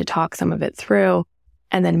we need to talk some of it through,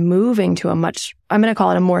 and then moving to I'm going to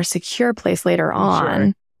call it a more secure place later on.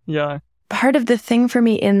 Sure. Yeah. Part of the thing for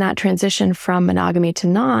me in that transition from monogamy to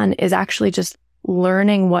non is actually just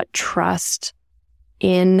learning what trust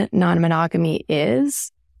in non-monogamy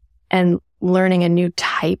is and learning a new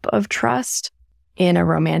type of trust in a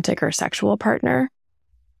romantic or sexual partner.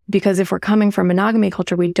 Because if we're coming from monogamy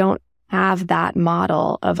culture, we don't have that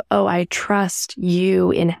model of, oh, I trust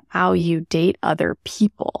you in how you date other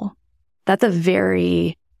people. That's a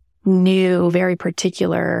very new, very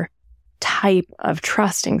particular type of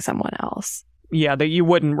trusting someone else. Yeah, that you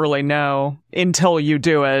wouldn't really know until you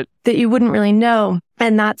do it. That you wouldn't really know.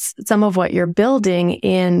 And that's some of what you're building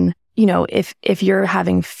in, if you're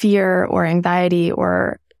having fear or anxiety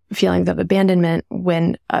or feelings of abandonment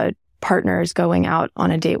when a partner is going out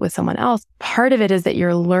on a date with someone else, part of it is that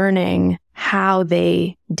you're learning how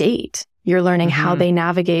they date. You're learning how they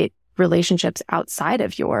navigate relationships outside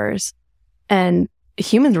of yours. And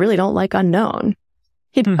humans really don't like unknown.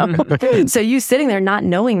 So you sitting there not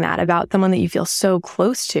knowing that about someone that you feel so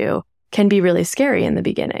close to can be really scary in the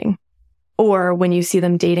beginning. Or when you see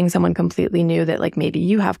them dating someone completely new that like maybe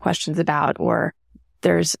you have questions about, or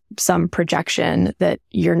there's some projection that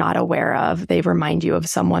you're not aware of. They remind you of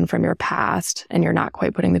someone from your past and you're not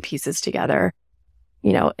quite putting the pieces together.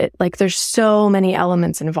 There's so many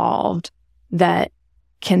elements involved that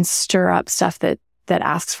can stir up stuff that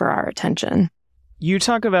asks for our attention. You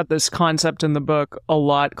talk about this concept in the book a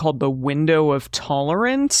lot called the window of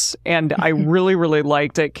tolerance, and I really, really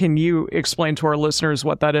liked it. Can you explain to our listeners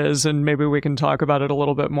what that is, and maybe we can talk about it a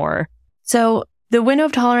little bit more? So the window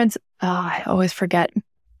of tolerance, I always forget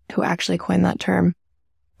who actually coined that term,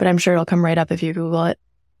 but I'm sure it'll come right up if you Google it.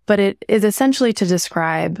 But it is essentially to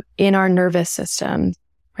describe in our nervous system,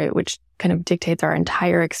 right, which kind of dictates our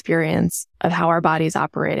entire experience of how our body's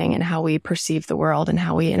operating and how we perceive the world and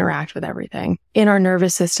how we interact with everything. In our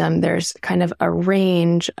nervous system, there's kind of a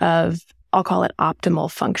range of, I'll call it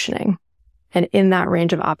optimal functioning. And in that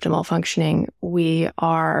range of optimal functioning, we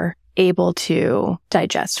are able to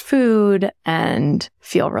digest food and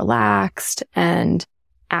feel relaxed and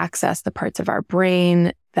access the parts of our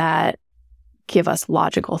brain that give us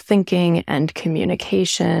logical thinking and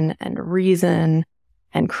communication and reason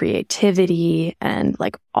and creativity and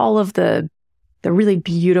like all of the really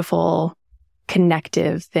beautiful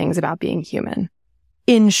connective things about being human.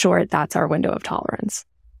 In short, that's our window of tolerance.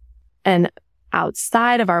 And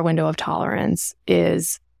outside of our window of tolerance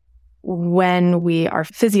is when we are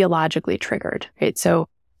physiologically triggered, right? So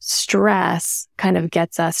stress kind of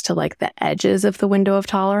gets us to like the edges of the window of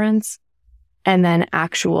tolerance, and then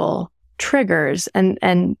actual triggers.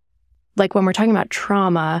 And like when we're talking about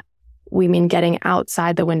trauma, we mean getting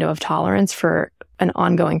outside the window of tolerance for an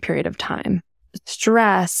ongoing period of time.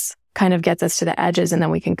 Stress kind of gets us to the edges and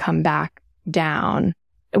then we can come back down.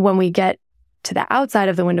 When we get to the outside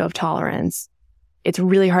of the window of tolerance, it's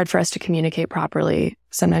really hard for us to communicate properly.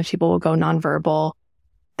 Sometimes people will go nonverbal.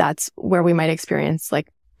 That's where we might experience like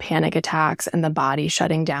panic attacks and the body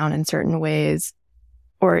shutting down in certain ways.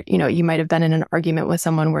 Or, you might have been in an argument with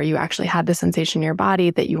someone where you actually had the sensation in your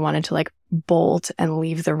body that you wanted to like bolt and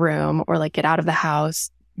leave the room or like get out of the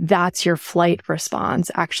house. That's your flight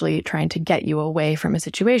response, actually trying to get you away from a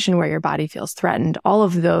situation where your body feels threatened. All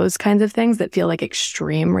of those kinds of things that feel like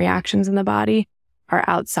extreme reactions in the body are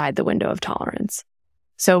outside the window of tolerance.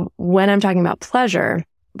 So when I'm talking about pleasure,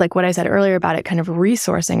 like what I said earlier about it kind of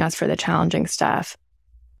resourcing us for the challenging stuff,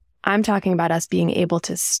 I'm talking about us being able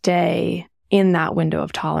to stay in that window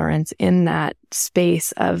of tolerance, in that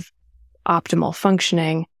space of optimal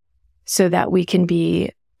functioning, so that we can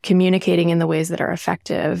be communicating in the ways that are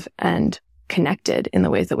effective and connected in the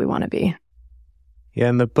ways that we want to be. Yeah,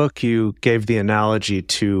 in the book, you gave the analogy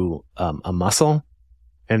to a muscle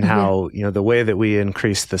and how, the way that we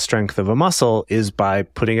increase the strength of a muscle is by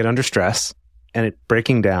putting it under stress and it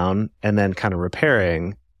breaking down and then kind of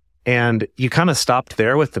repairing. And you kind of stopped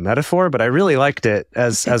there with the metaphor, but I really liked it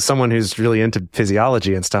as someone who's really into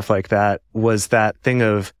physiology and stuff like that, was that thing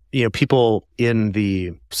of, people in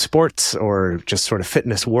the sports or just sort of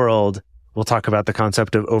fitness world will talk about the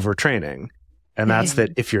concept of overtraining. And that's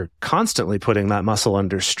that if you're constantly putting that muscle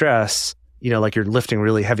under stress, like you're lifting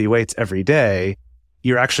really heavy weights every day,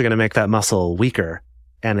 you're actually going to make that muscle weaker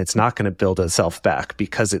and it's not going to build itself back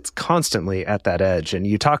because it's constantly at that edge. And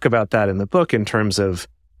you talk about that in the book in terms of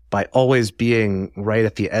by always being right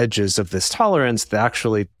at the edges of this tolerance,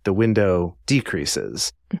 the window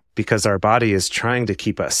decreases because our body is trying to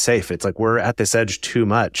keep us safe. It's like, we're at this edge too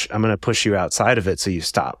much. I'm going to push you outside of it so you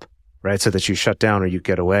stop, right? So that you shut down or you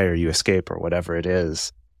get away or you escape or whatever it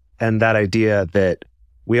is. And that idea that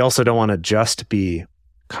we also don't want to just be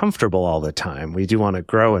comfortable all the time. We do want to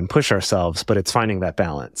grow and push ourselves, but it's finding that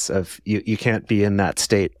balance of you can't be in that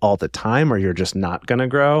state all the time or you're just not going to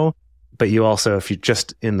grow. But you also, if you're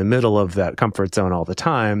just in the middle of that comfort zone all the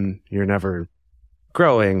time, you're never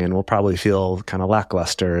growing and will probably feel kind of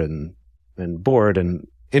lackluster and bored and,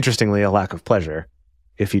 interestingly, a lack of pleasure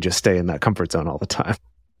if you just stay in that comfort zone all the time.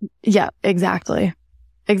 Yeah, exactly.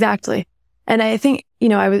 Exactly. And I think,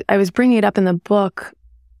 I was bringing it up in the book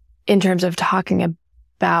in terms of talking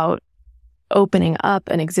about opening up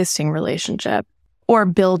an existing relationship or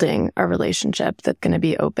building a relationship that's going to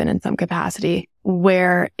be open in some capacity,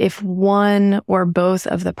 where if one or both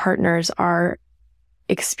of the partners are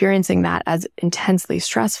experiencing that as intensely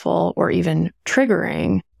stressful or even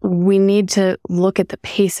triggering, we need to look at the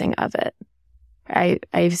pacing of it.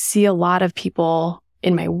 I see a lot of people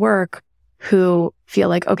in my work who feel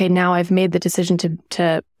like, okay, now I've made the decision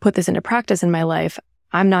to put this into practice in my life.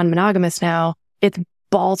 I'm non-monogamous now. It's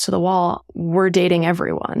balls to the wall. We're dating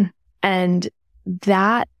everyone. And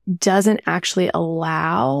that doesn't actually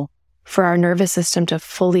allow for our nervous system to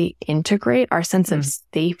fully integrate our sense of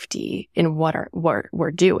safety in what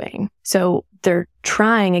we're doing. So they're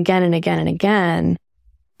trying again and again and again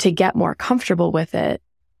to get more comfortable with it,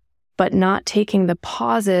 but not taking the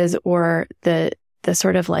pauses or the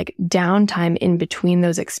sort of like downtime in between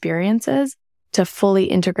those experiences to fully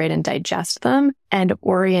integrate and digest them and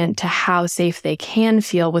orient to how safe they can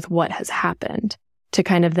feel with what has happened, to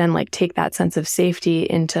kind of then like take that sense of safety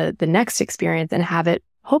into the next experience and have it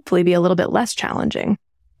hopefully be a little bit less challenging.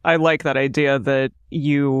 I like that idea that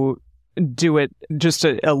you do it just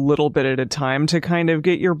a little bit at a time to kind of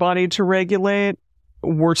get your body to regulate.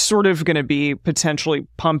 We're sort of going to be potentially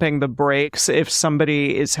pumping the brakes if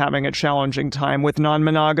somebody is having a challenging time with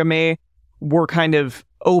non-monogamy. We're kind of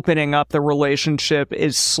opening up the relationship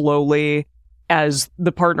as slowly as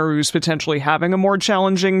the partner who's potentially having a more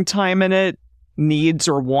challenging time in it needs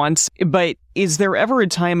or wants. But is there ever a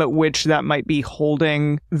time at which that might be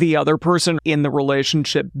holding the other person in the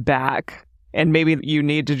relationship back? And maybe you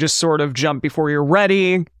need to just sort of jump before you're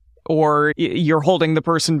ready, or you're holding the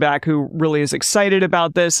person back who really is excited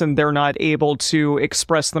about this and they're not able to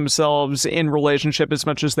express themselves in relationship as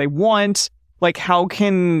much as they want. Like, how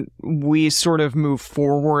can we sort of move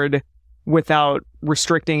forward without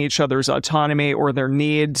restricting each other's autonomy or their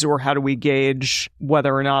needs? Or how do we gauge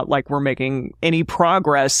whether or not like we're making any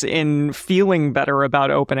progress in feeling better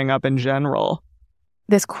about opening up in general?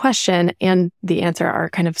 This question and the answer are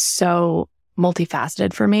kind of so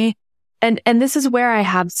multifaceted for me. And this is where I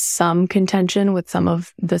have some contention with some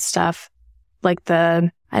of the stuff, like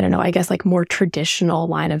the, I don't know, I guess like more traditional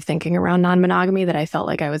line of thinking around non-monogamy that I felt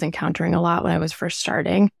like I was encountering a lot when I was first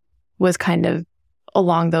starting, was kind of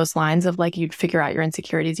along those lines of like, you'd figure out your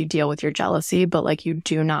insecurities, you deal with your jealousy, but like you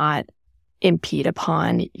do not impede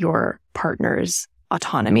upon your partner's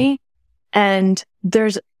autonomy. And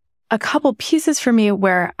there's a couple pieces for me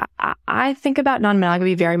where I think about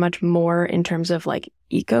non-monogamy very much more in terms of like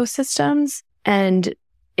ecosystems. And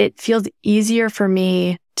it feels easier for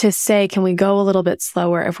me to say, can we go a little bit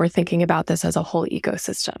slower if we're thinking about this as a whole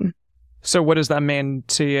ecosystem? So what does that mean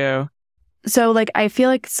to you? So like, I feel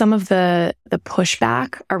like some of the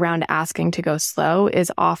pushback around asking to go slow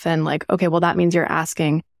is often like, okay, well, that means you're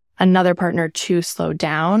asking another partner to slow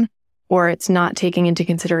down, or it's not taking into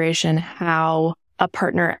consideration how a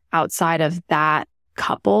partner outside of that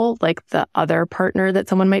couple, like the other partner that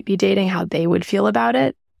someone might be dating, how they would feel about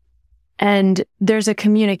it. And there's a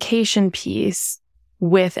communication piece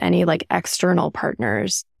with any like external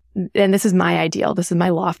partners. And this is my ideal. This is my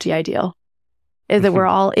lofty ideal, is that we're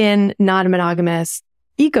all in non-monogamous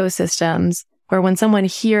ecosystems where when someone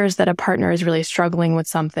hears that a partner is really struggling with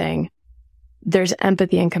something, there's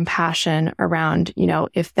empathy and compassion around, you know,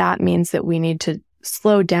 if that means that we need to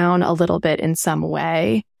slow down a little bit in some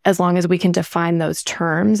way, as long as we can define those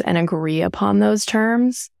terms and agree upon those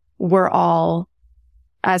terms, we're all,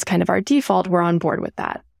 as kind of our default, we're on board with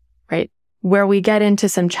that, right? Where we get into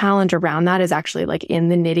some challenge around that is actually like in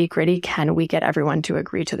the nitty gritty, can we get everyone to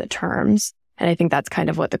agree to the terms? And I think that's kind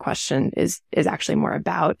of what the question is actually more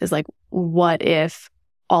about, is like, what if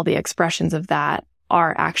all the expressions of that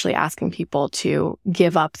are actually asking people to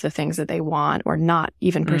give up the things that they want or not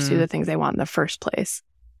even pursue the things they want in the first place,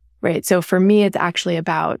 right? So for me, it's actually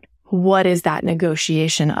about what is that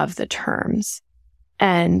negotiation of the terms.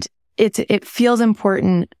 And it feels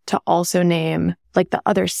important to also name like the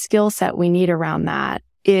other skill set we need around that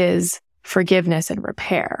is forgiveness and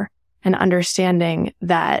repair, and understanding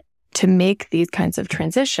that to make these kinds of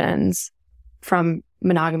transitions from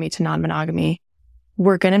monogamy to non-monogamy,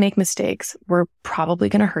 we're going to make mistakes. We're probably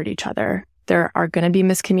going to hurt each other. There are going to be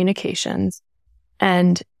miscommunications.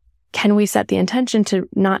 And can we set the intention to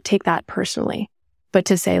not take that personally, but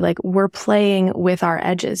to say like, we're playing with our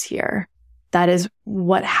edges here. That is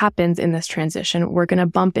what happens in this transition. We're going to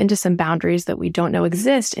bump into some boundaries that we don't know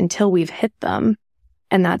exist until we've hit them.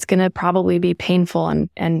 And that's going to probably be painful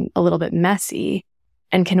and a little bit messy.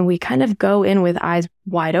 And can we kind of go in with eyes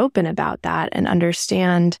wide open about that and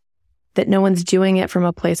understand that no one's doing it from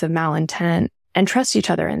a place of malintent, and trust each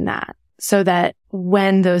other in that, so that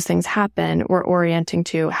when those things happen, we're orienting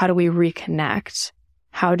to how do we reconnect?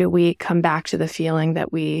 How do we come back to the feeling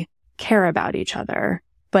that we care about each other?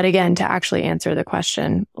 But again, to actually answer the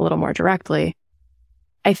question a little more directly,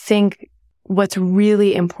 I think what's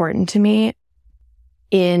really important to me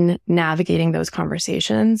in navigating those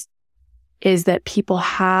conversations is that people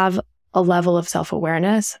have a level of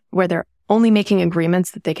self-awareness where they're only making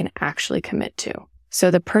agreements that they can actually commit to.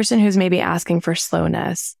 So the person who's maybe asking for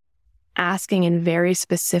slowness, asking in very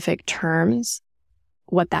specific terms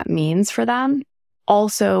what that means for them,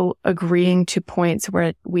 also agreeing to points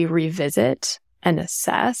where we revisit and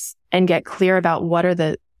assess and get clear about what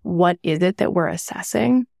is it that we're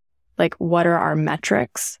assessing? Like, what are our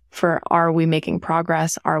metrics for, are we making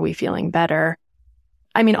progress? Are we feeling better?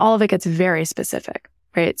 I mean, all of it gets very specific,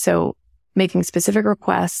 right? So making specific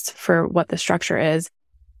requests for what the structure is,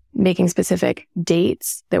 making specific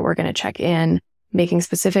dates that we're going to check in, making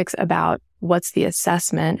specifics about what's the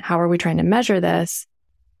assessment, how are we trying to measure this?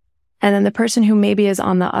 And then the person who maybe is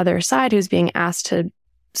on the other side who's being asked to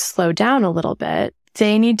slow down a little bit,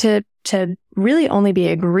 they need to really only be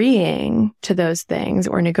agreeing to those things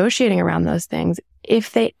or negotiating around those things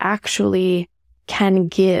if they actually can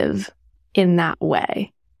give in that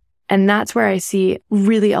way. And that's where I see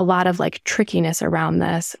really a lot of like trickiness around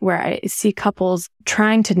this, where I see couples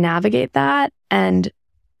trying to navigate that and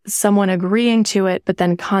someone agreeing to it, but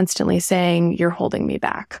then constantly saying, you're holding me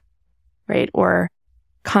back, right? Or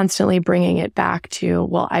constantly bringing it back to,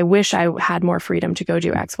 well, I wish I had more freedom to go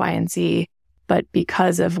do X, Y, and Z, but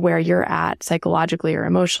because of where you're at psychologically or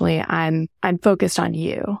emotionally, I'm focused on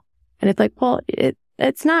you. And it's like, well,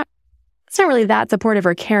 it's not really that supportive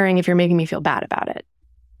or caring if you're making me feel bad about it.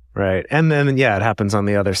 Right. And then, yeah, it happens on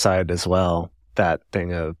the other side as well. That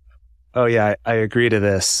thing of, oh yeah, I agree to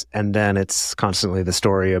this. And then it's constantly the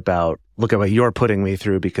story about, look at what you're putting me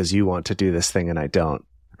through because you want to do this thing and I don't.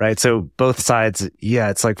 Right. So both sides, yeah,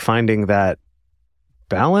 it's like finding that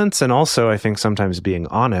balance. And also I think sometimes being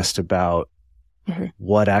honest about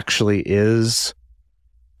what actually is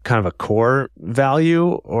kind of a core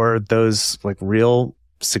value or those like real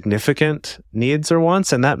significant needs or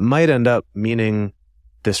wants. And that might end up meaning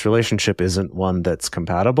this relationship isn't one that's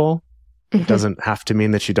compatible. It doesn't have to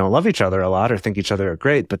mean that you don't love each other a lot or think each other are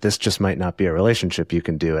great, but this just might not be a relationship you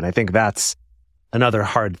can do. And I think that's another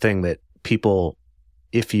hard thing that people,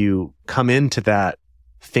 if you come into that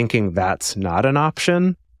thinking that's not an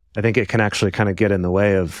option, I think it can actually kind of get in the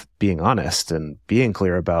way of being honest and being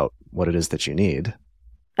clear about what it is that you need.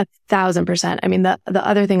 1,000%. I mean, the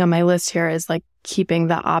other thing on my list here is like keeping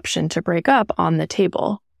the option to break up on the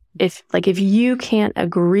table. If you can't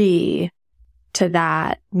agree to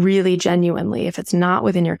that really genuinely, if it's not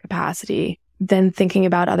within your capacity, then thinking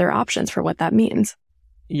about other options for what that means.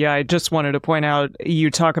 Yeah, I just wanted to point out, you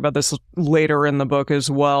talk about this later in the book as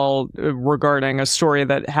well, regarding a story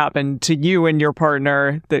that happened to you and your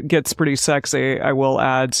partner that gets pretty sexy, I will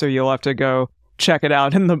add, so you'll have to go check it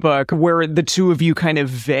out in the book, where the two of you kind of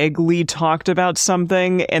vaguely talked about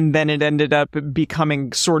something, and then it ended up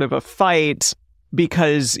becoming sort of a fight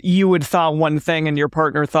because you had thought one thing and your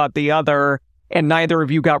partner thought the other, and neither of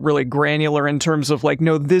you got really granular in terms of like,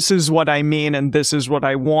 no, this is what I mean and this is what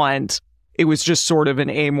I want. It was just sort of an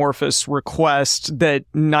amorphous request that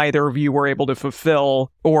neither of you were able to fulfill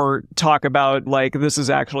or talk about, like, this is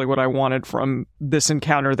actually what I wanted from this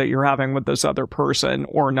encounter that you're having with this other person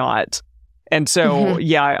or not. And so,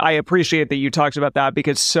 yeah, I appreciate that you talked about that,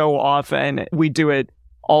 because so often we do it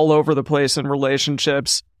all over the place in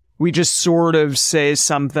relationships. We just sort of say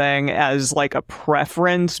something as like a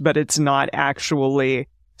preference, but it's not actually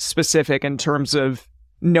specific in terms of,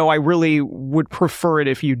 no, I really would prefer it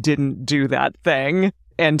if you didn't do that thing.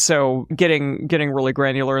 And so getting really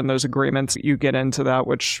granular in those agreements, you get into that,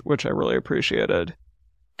 which I really appreciated.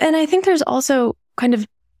 And I think there's also kind of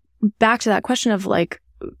back to that question of like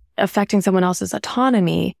affecting someone else's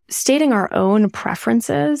autonomy. Stating our own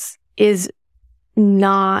preferences is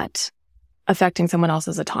not affecting someone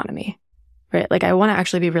else's autonomy, right? Like, I want to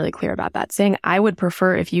actually be really clear about that. Saying I would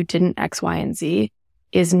prefer if you didn't X, Y, and Z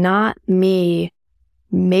is not me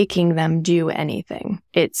making them do anything.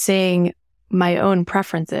 It's saying my own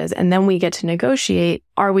preferences, and then we get to negotiate.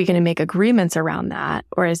 Are we going to make agreements around that?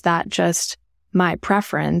 Or is that just my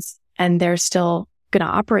preference and they're still going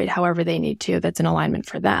to operate however they need to, that's in alignment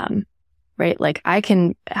for them, right? Like, I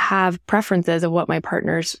can have preferences of what my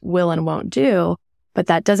partners will and won't do, but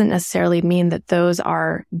that doesn't necessarily mean that those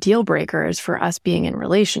are deal breakers for us being in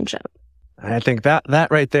relationship. I think that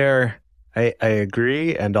right there, I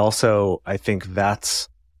agree. And also, I think that's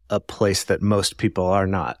a place that most people are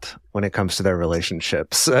not when it comes to their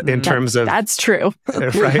relationships in terms of... That's true.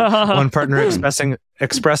 Right? One partner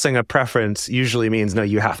expressing a preference usually means, no,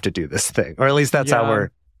 you have to do this thing. Or at least that's how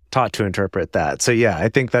we're taught to interpret that. So yeah, I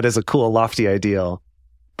think that is a cool, lofty ideal.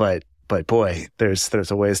 But boy, there's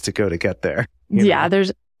a ways to go to get there. Yeah,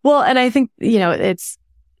 there's Well, and I think, it's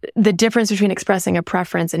the difference between expressing a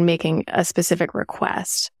preference and making a specific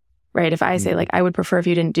request, right? If I say like, I would prefer if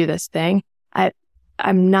you didn't do this thing,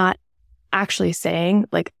 I'm not actually saying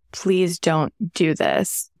like, please don't do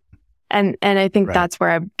this. And I think that's where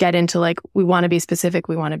I get into like, we want to be specific.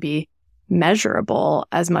 We want to be measurable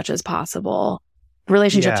as much as possible.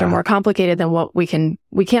 Relationships are more complicated than what we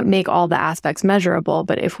can't make all the aspects measurable,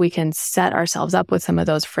 but if we can set ourselves up with some of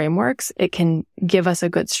those frameworks, it can give us a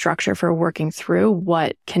good structure for working through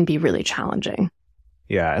what can be really challenging.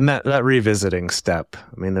 Yeah. And that revisiting step,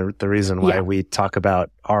 I mean, the reason why we talk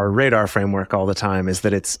about our radar framework all the time is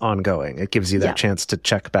that it's ongoing. It gives you that chance to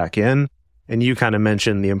check back in. And you kind of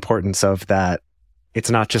mentioned the importance of that.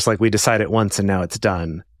 It's not just like we decide it once and now it's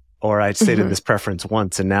done. Or I stated this preference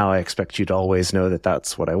once and now I expect you to always know that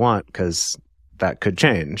that's what I want, because that could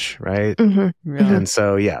change, right? And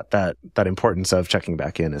so, that importance of checking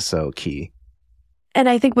back in is so key. And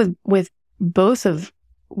I think with both of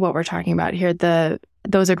what we're talking about here,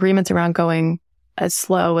 those agreements around going as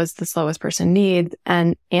slow as the slowest person needs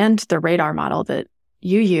and the radar model that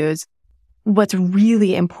you use, what's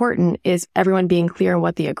really important is everyone being clear on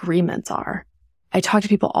what the agreements are. I talk to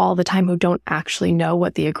people all the time who don't actually know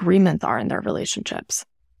what the agreements are in their relationships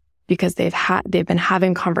because they've been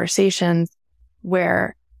having conversations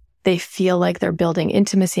where they feel like they're building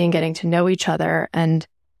intimacy and getting to know each other and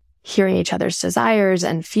hearing each other's desires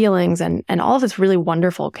and feelings and all of this really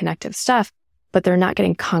wonderful connective stuff, but they're not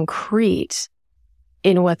getting concrete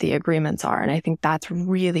in what the agreements are. And I think that's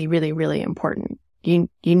really, really, really important. You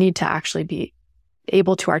need to actually be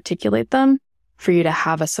able to articulate them for you to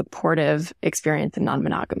have a supportive experience in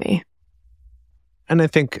non-monogamy. And I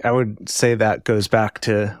think I would say that goes back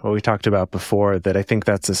to what we talked about before, that I think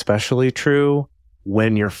that's especially true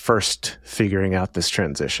when you're first figuring out this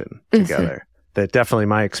transition together. That definitely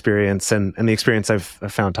my experience and the experience I've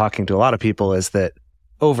found talking to a lot of people is that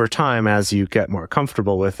over time, as you get more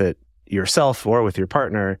comfortable with it yourself or with your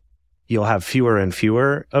partner, you'll have fewer and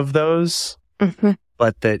fewer of those.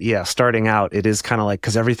 But that, starting out, it is kind of like,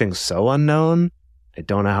 because everything's so unknown, I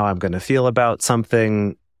don't know how I'm going to feel about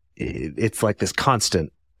something. It's like this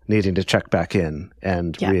constant needing to check back in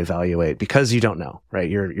and reevaluate because you don't know, right?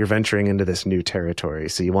 You're venturing into this new territory.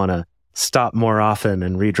 So you want to stop more often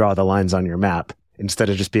and redraw the lines on your map instead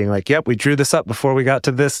of just being like, yep, we drew this up before we got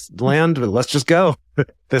to this land, but let's just go.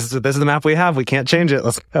 This is the map we have. We can't change it.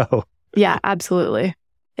 Let's go. Yeah, absolutely.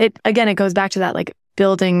 It goes back to that, like,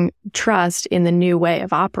 building trust in the new way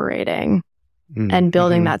of operating and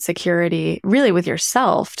building that security really with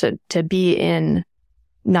yourself to be in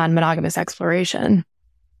non-monogamous exploration.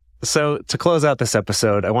 So to close out this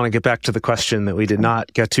episode, I want to get back to the question that we did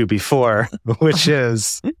not get to before, which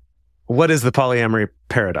is, what is the polyamory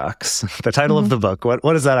paradox? The title of the book,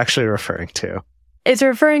 what is that actually referring to? It's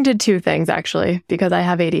referring to two things, actually, because I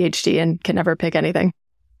have ADHD and can never pick anything.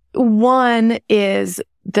 One is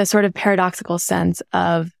the sort of paradoxical sense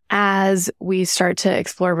of, as we start to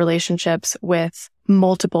explore relationships with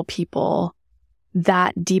multiple people,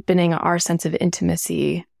 that deepening our sense of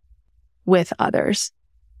intimacy with others.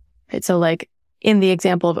 Right? So like in the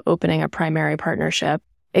example of opening a primary partnership,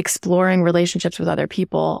 exploring relationships with other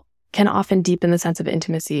people can often deepen the sense of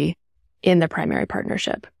intimacy in the primary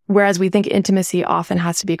partnership. Whereas we think intimacy often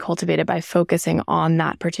has to be cultivated by focusing on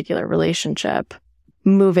that particular relationship,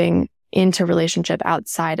 moving into relationship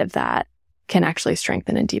outside of that can actually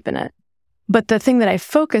strengthen and deepen it. But the thing that I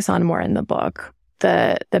focus on more in the book,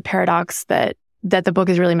 the paradox that the book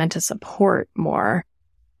is really meant to support more,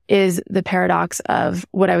 is the paradox of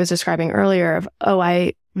what I was describing earlier of,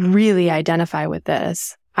 I really identify with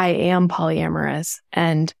this. I am polyamorous,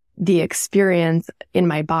 and the experience in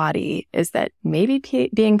my body is that maybe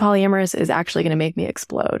being polyamorous is actually going to make me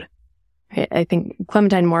explode. I think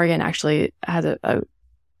Clementine Morgan actually has a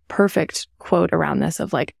perfect quote around this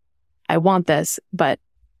of like, I want this, but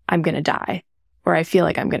I'm going to die, or I feel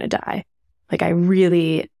like I'm going to die. Like I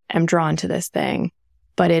really am drawn to this thing,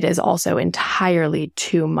 but it is also entirely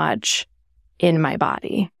too much in my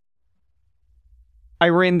body.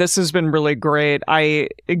 Irene, this has been really great. I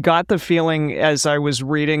got the feeling as I was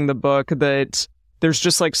reading the book that there's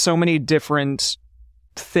just like so many different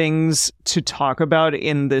things to talk about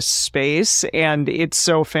in this space. And it's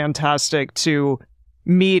so fantastic to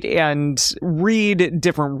meet and read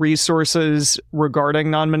different resources regarding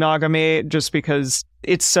non-monogamy, just because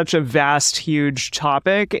it's such a vast, huge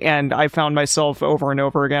topic. And I found myself over and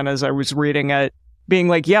over again as I was reading it being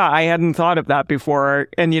like, I hadn't thought of that before.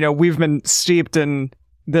 And, we've been steeped in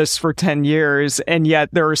this for 10 years. And yet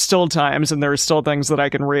there are still times and there are still things that I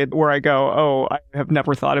can read where I go, I have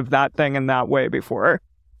never thought of that thing in that way before.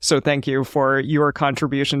 So thank you for your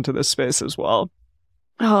contribution to this space as well.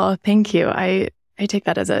 Oh, thank you. I take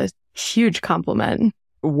that as a huge compliment.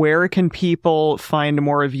 Where can people find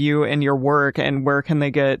more of you and your work, and where can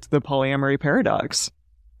they get the Polyamory Paradox?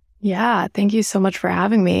 Yeah, thank you so much for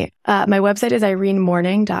having me. My website is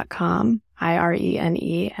irenemorning.com,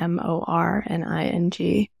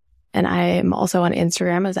 IreneMorning. And I am also on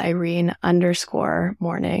Instagram as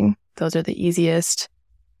Irene_morning. Those are the easiest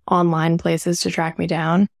online places to track me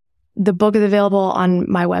down. The book is available on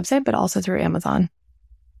my website, but also through Amazon.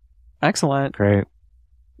 Excellent. Great.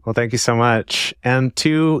 Well, thank you so much. And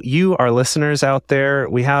to you, our listeners out there,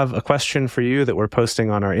 we have a question for you that we're posting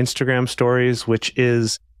on our Instagram stories, which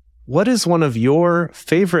is, what is one of your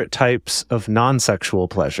favorite types of non-sexual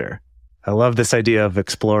pleasure? I love this idea of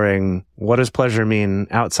exploring what does pleasure mean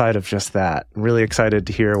outside of just that. I'm really excited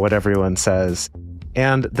to hear what everyone says.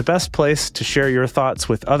 And the best place to share your thoughts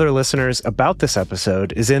with other listeners about this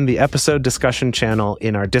episode is in the episode discussion channel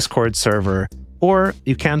in our Discord server, or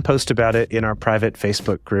you can post about it in our private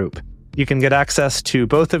Facebook group. You can get access to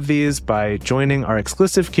both of these by joining our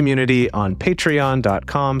exclusive community on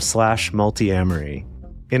patreon.com/multiamory.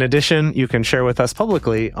 In addition, you can share with us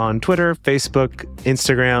publicly on Twitter, Facebook,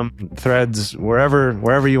 Instagram, Threads,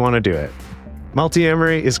 wherever you want to do it.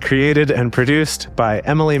 Multiamory is created and produced by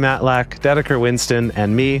Emily Matlack, Dedeker Winston,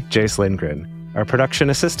 and me, Jace Lindgren. Our production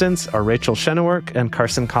assistants are Rachel Shennework and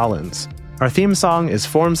Carson Collins. Our theme song is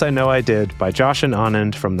Forms I Know I Did by Josh and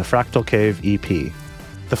Anand from the Fractal Cave EP.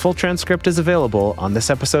 The full transcript is available on this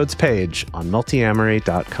episode's page on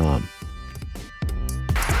multiamory.com.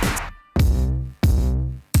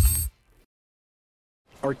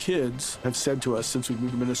 Our kids have said to us since we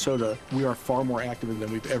moved to Minnesota, we are far more active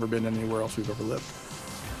than we've ever been anywhere else we've ever lived.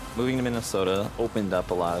 Moving to Minnesota opened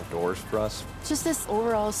up a lot of doors for us. Just this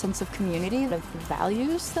overall sense of community, of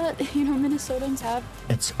values that, Minnesotans have.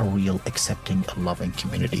 It's a real accepting and loving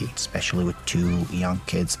community, especially with 2 young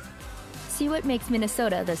kids. See what makes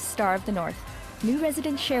Minnesota the star of the North. New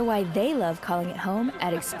residents share why they love calling it home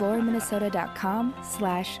at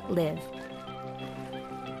exploreminnesota.com/live.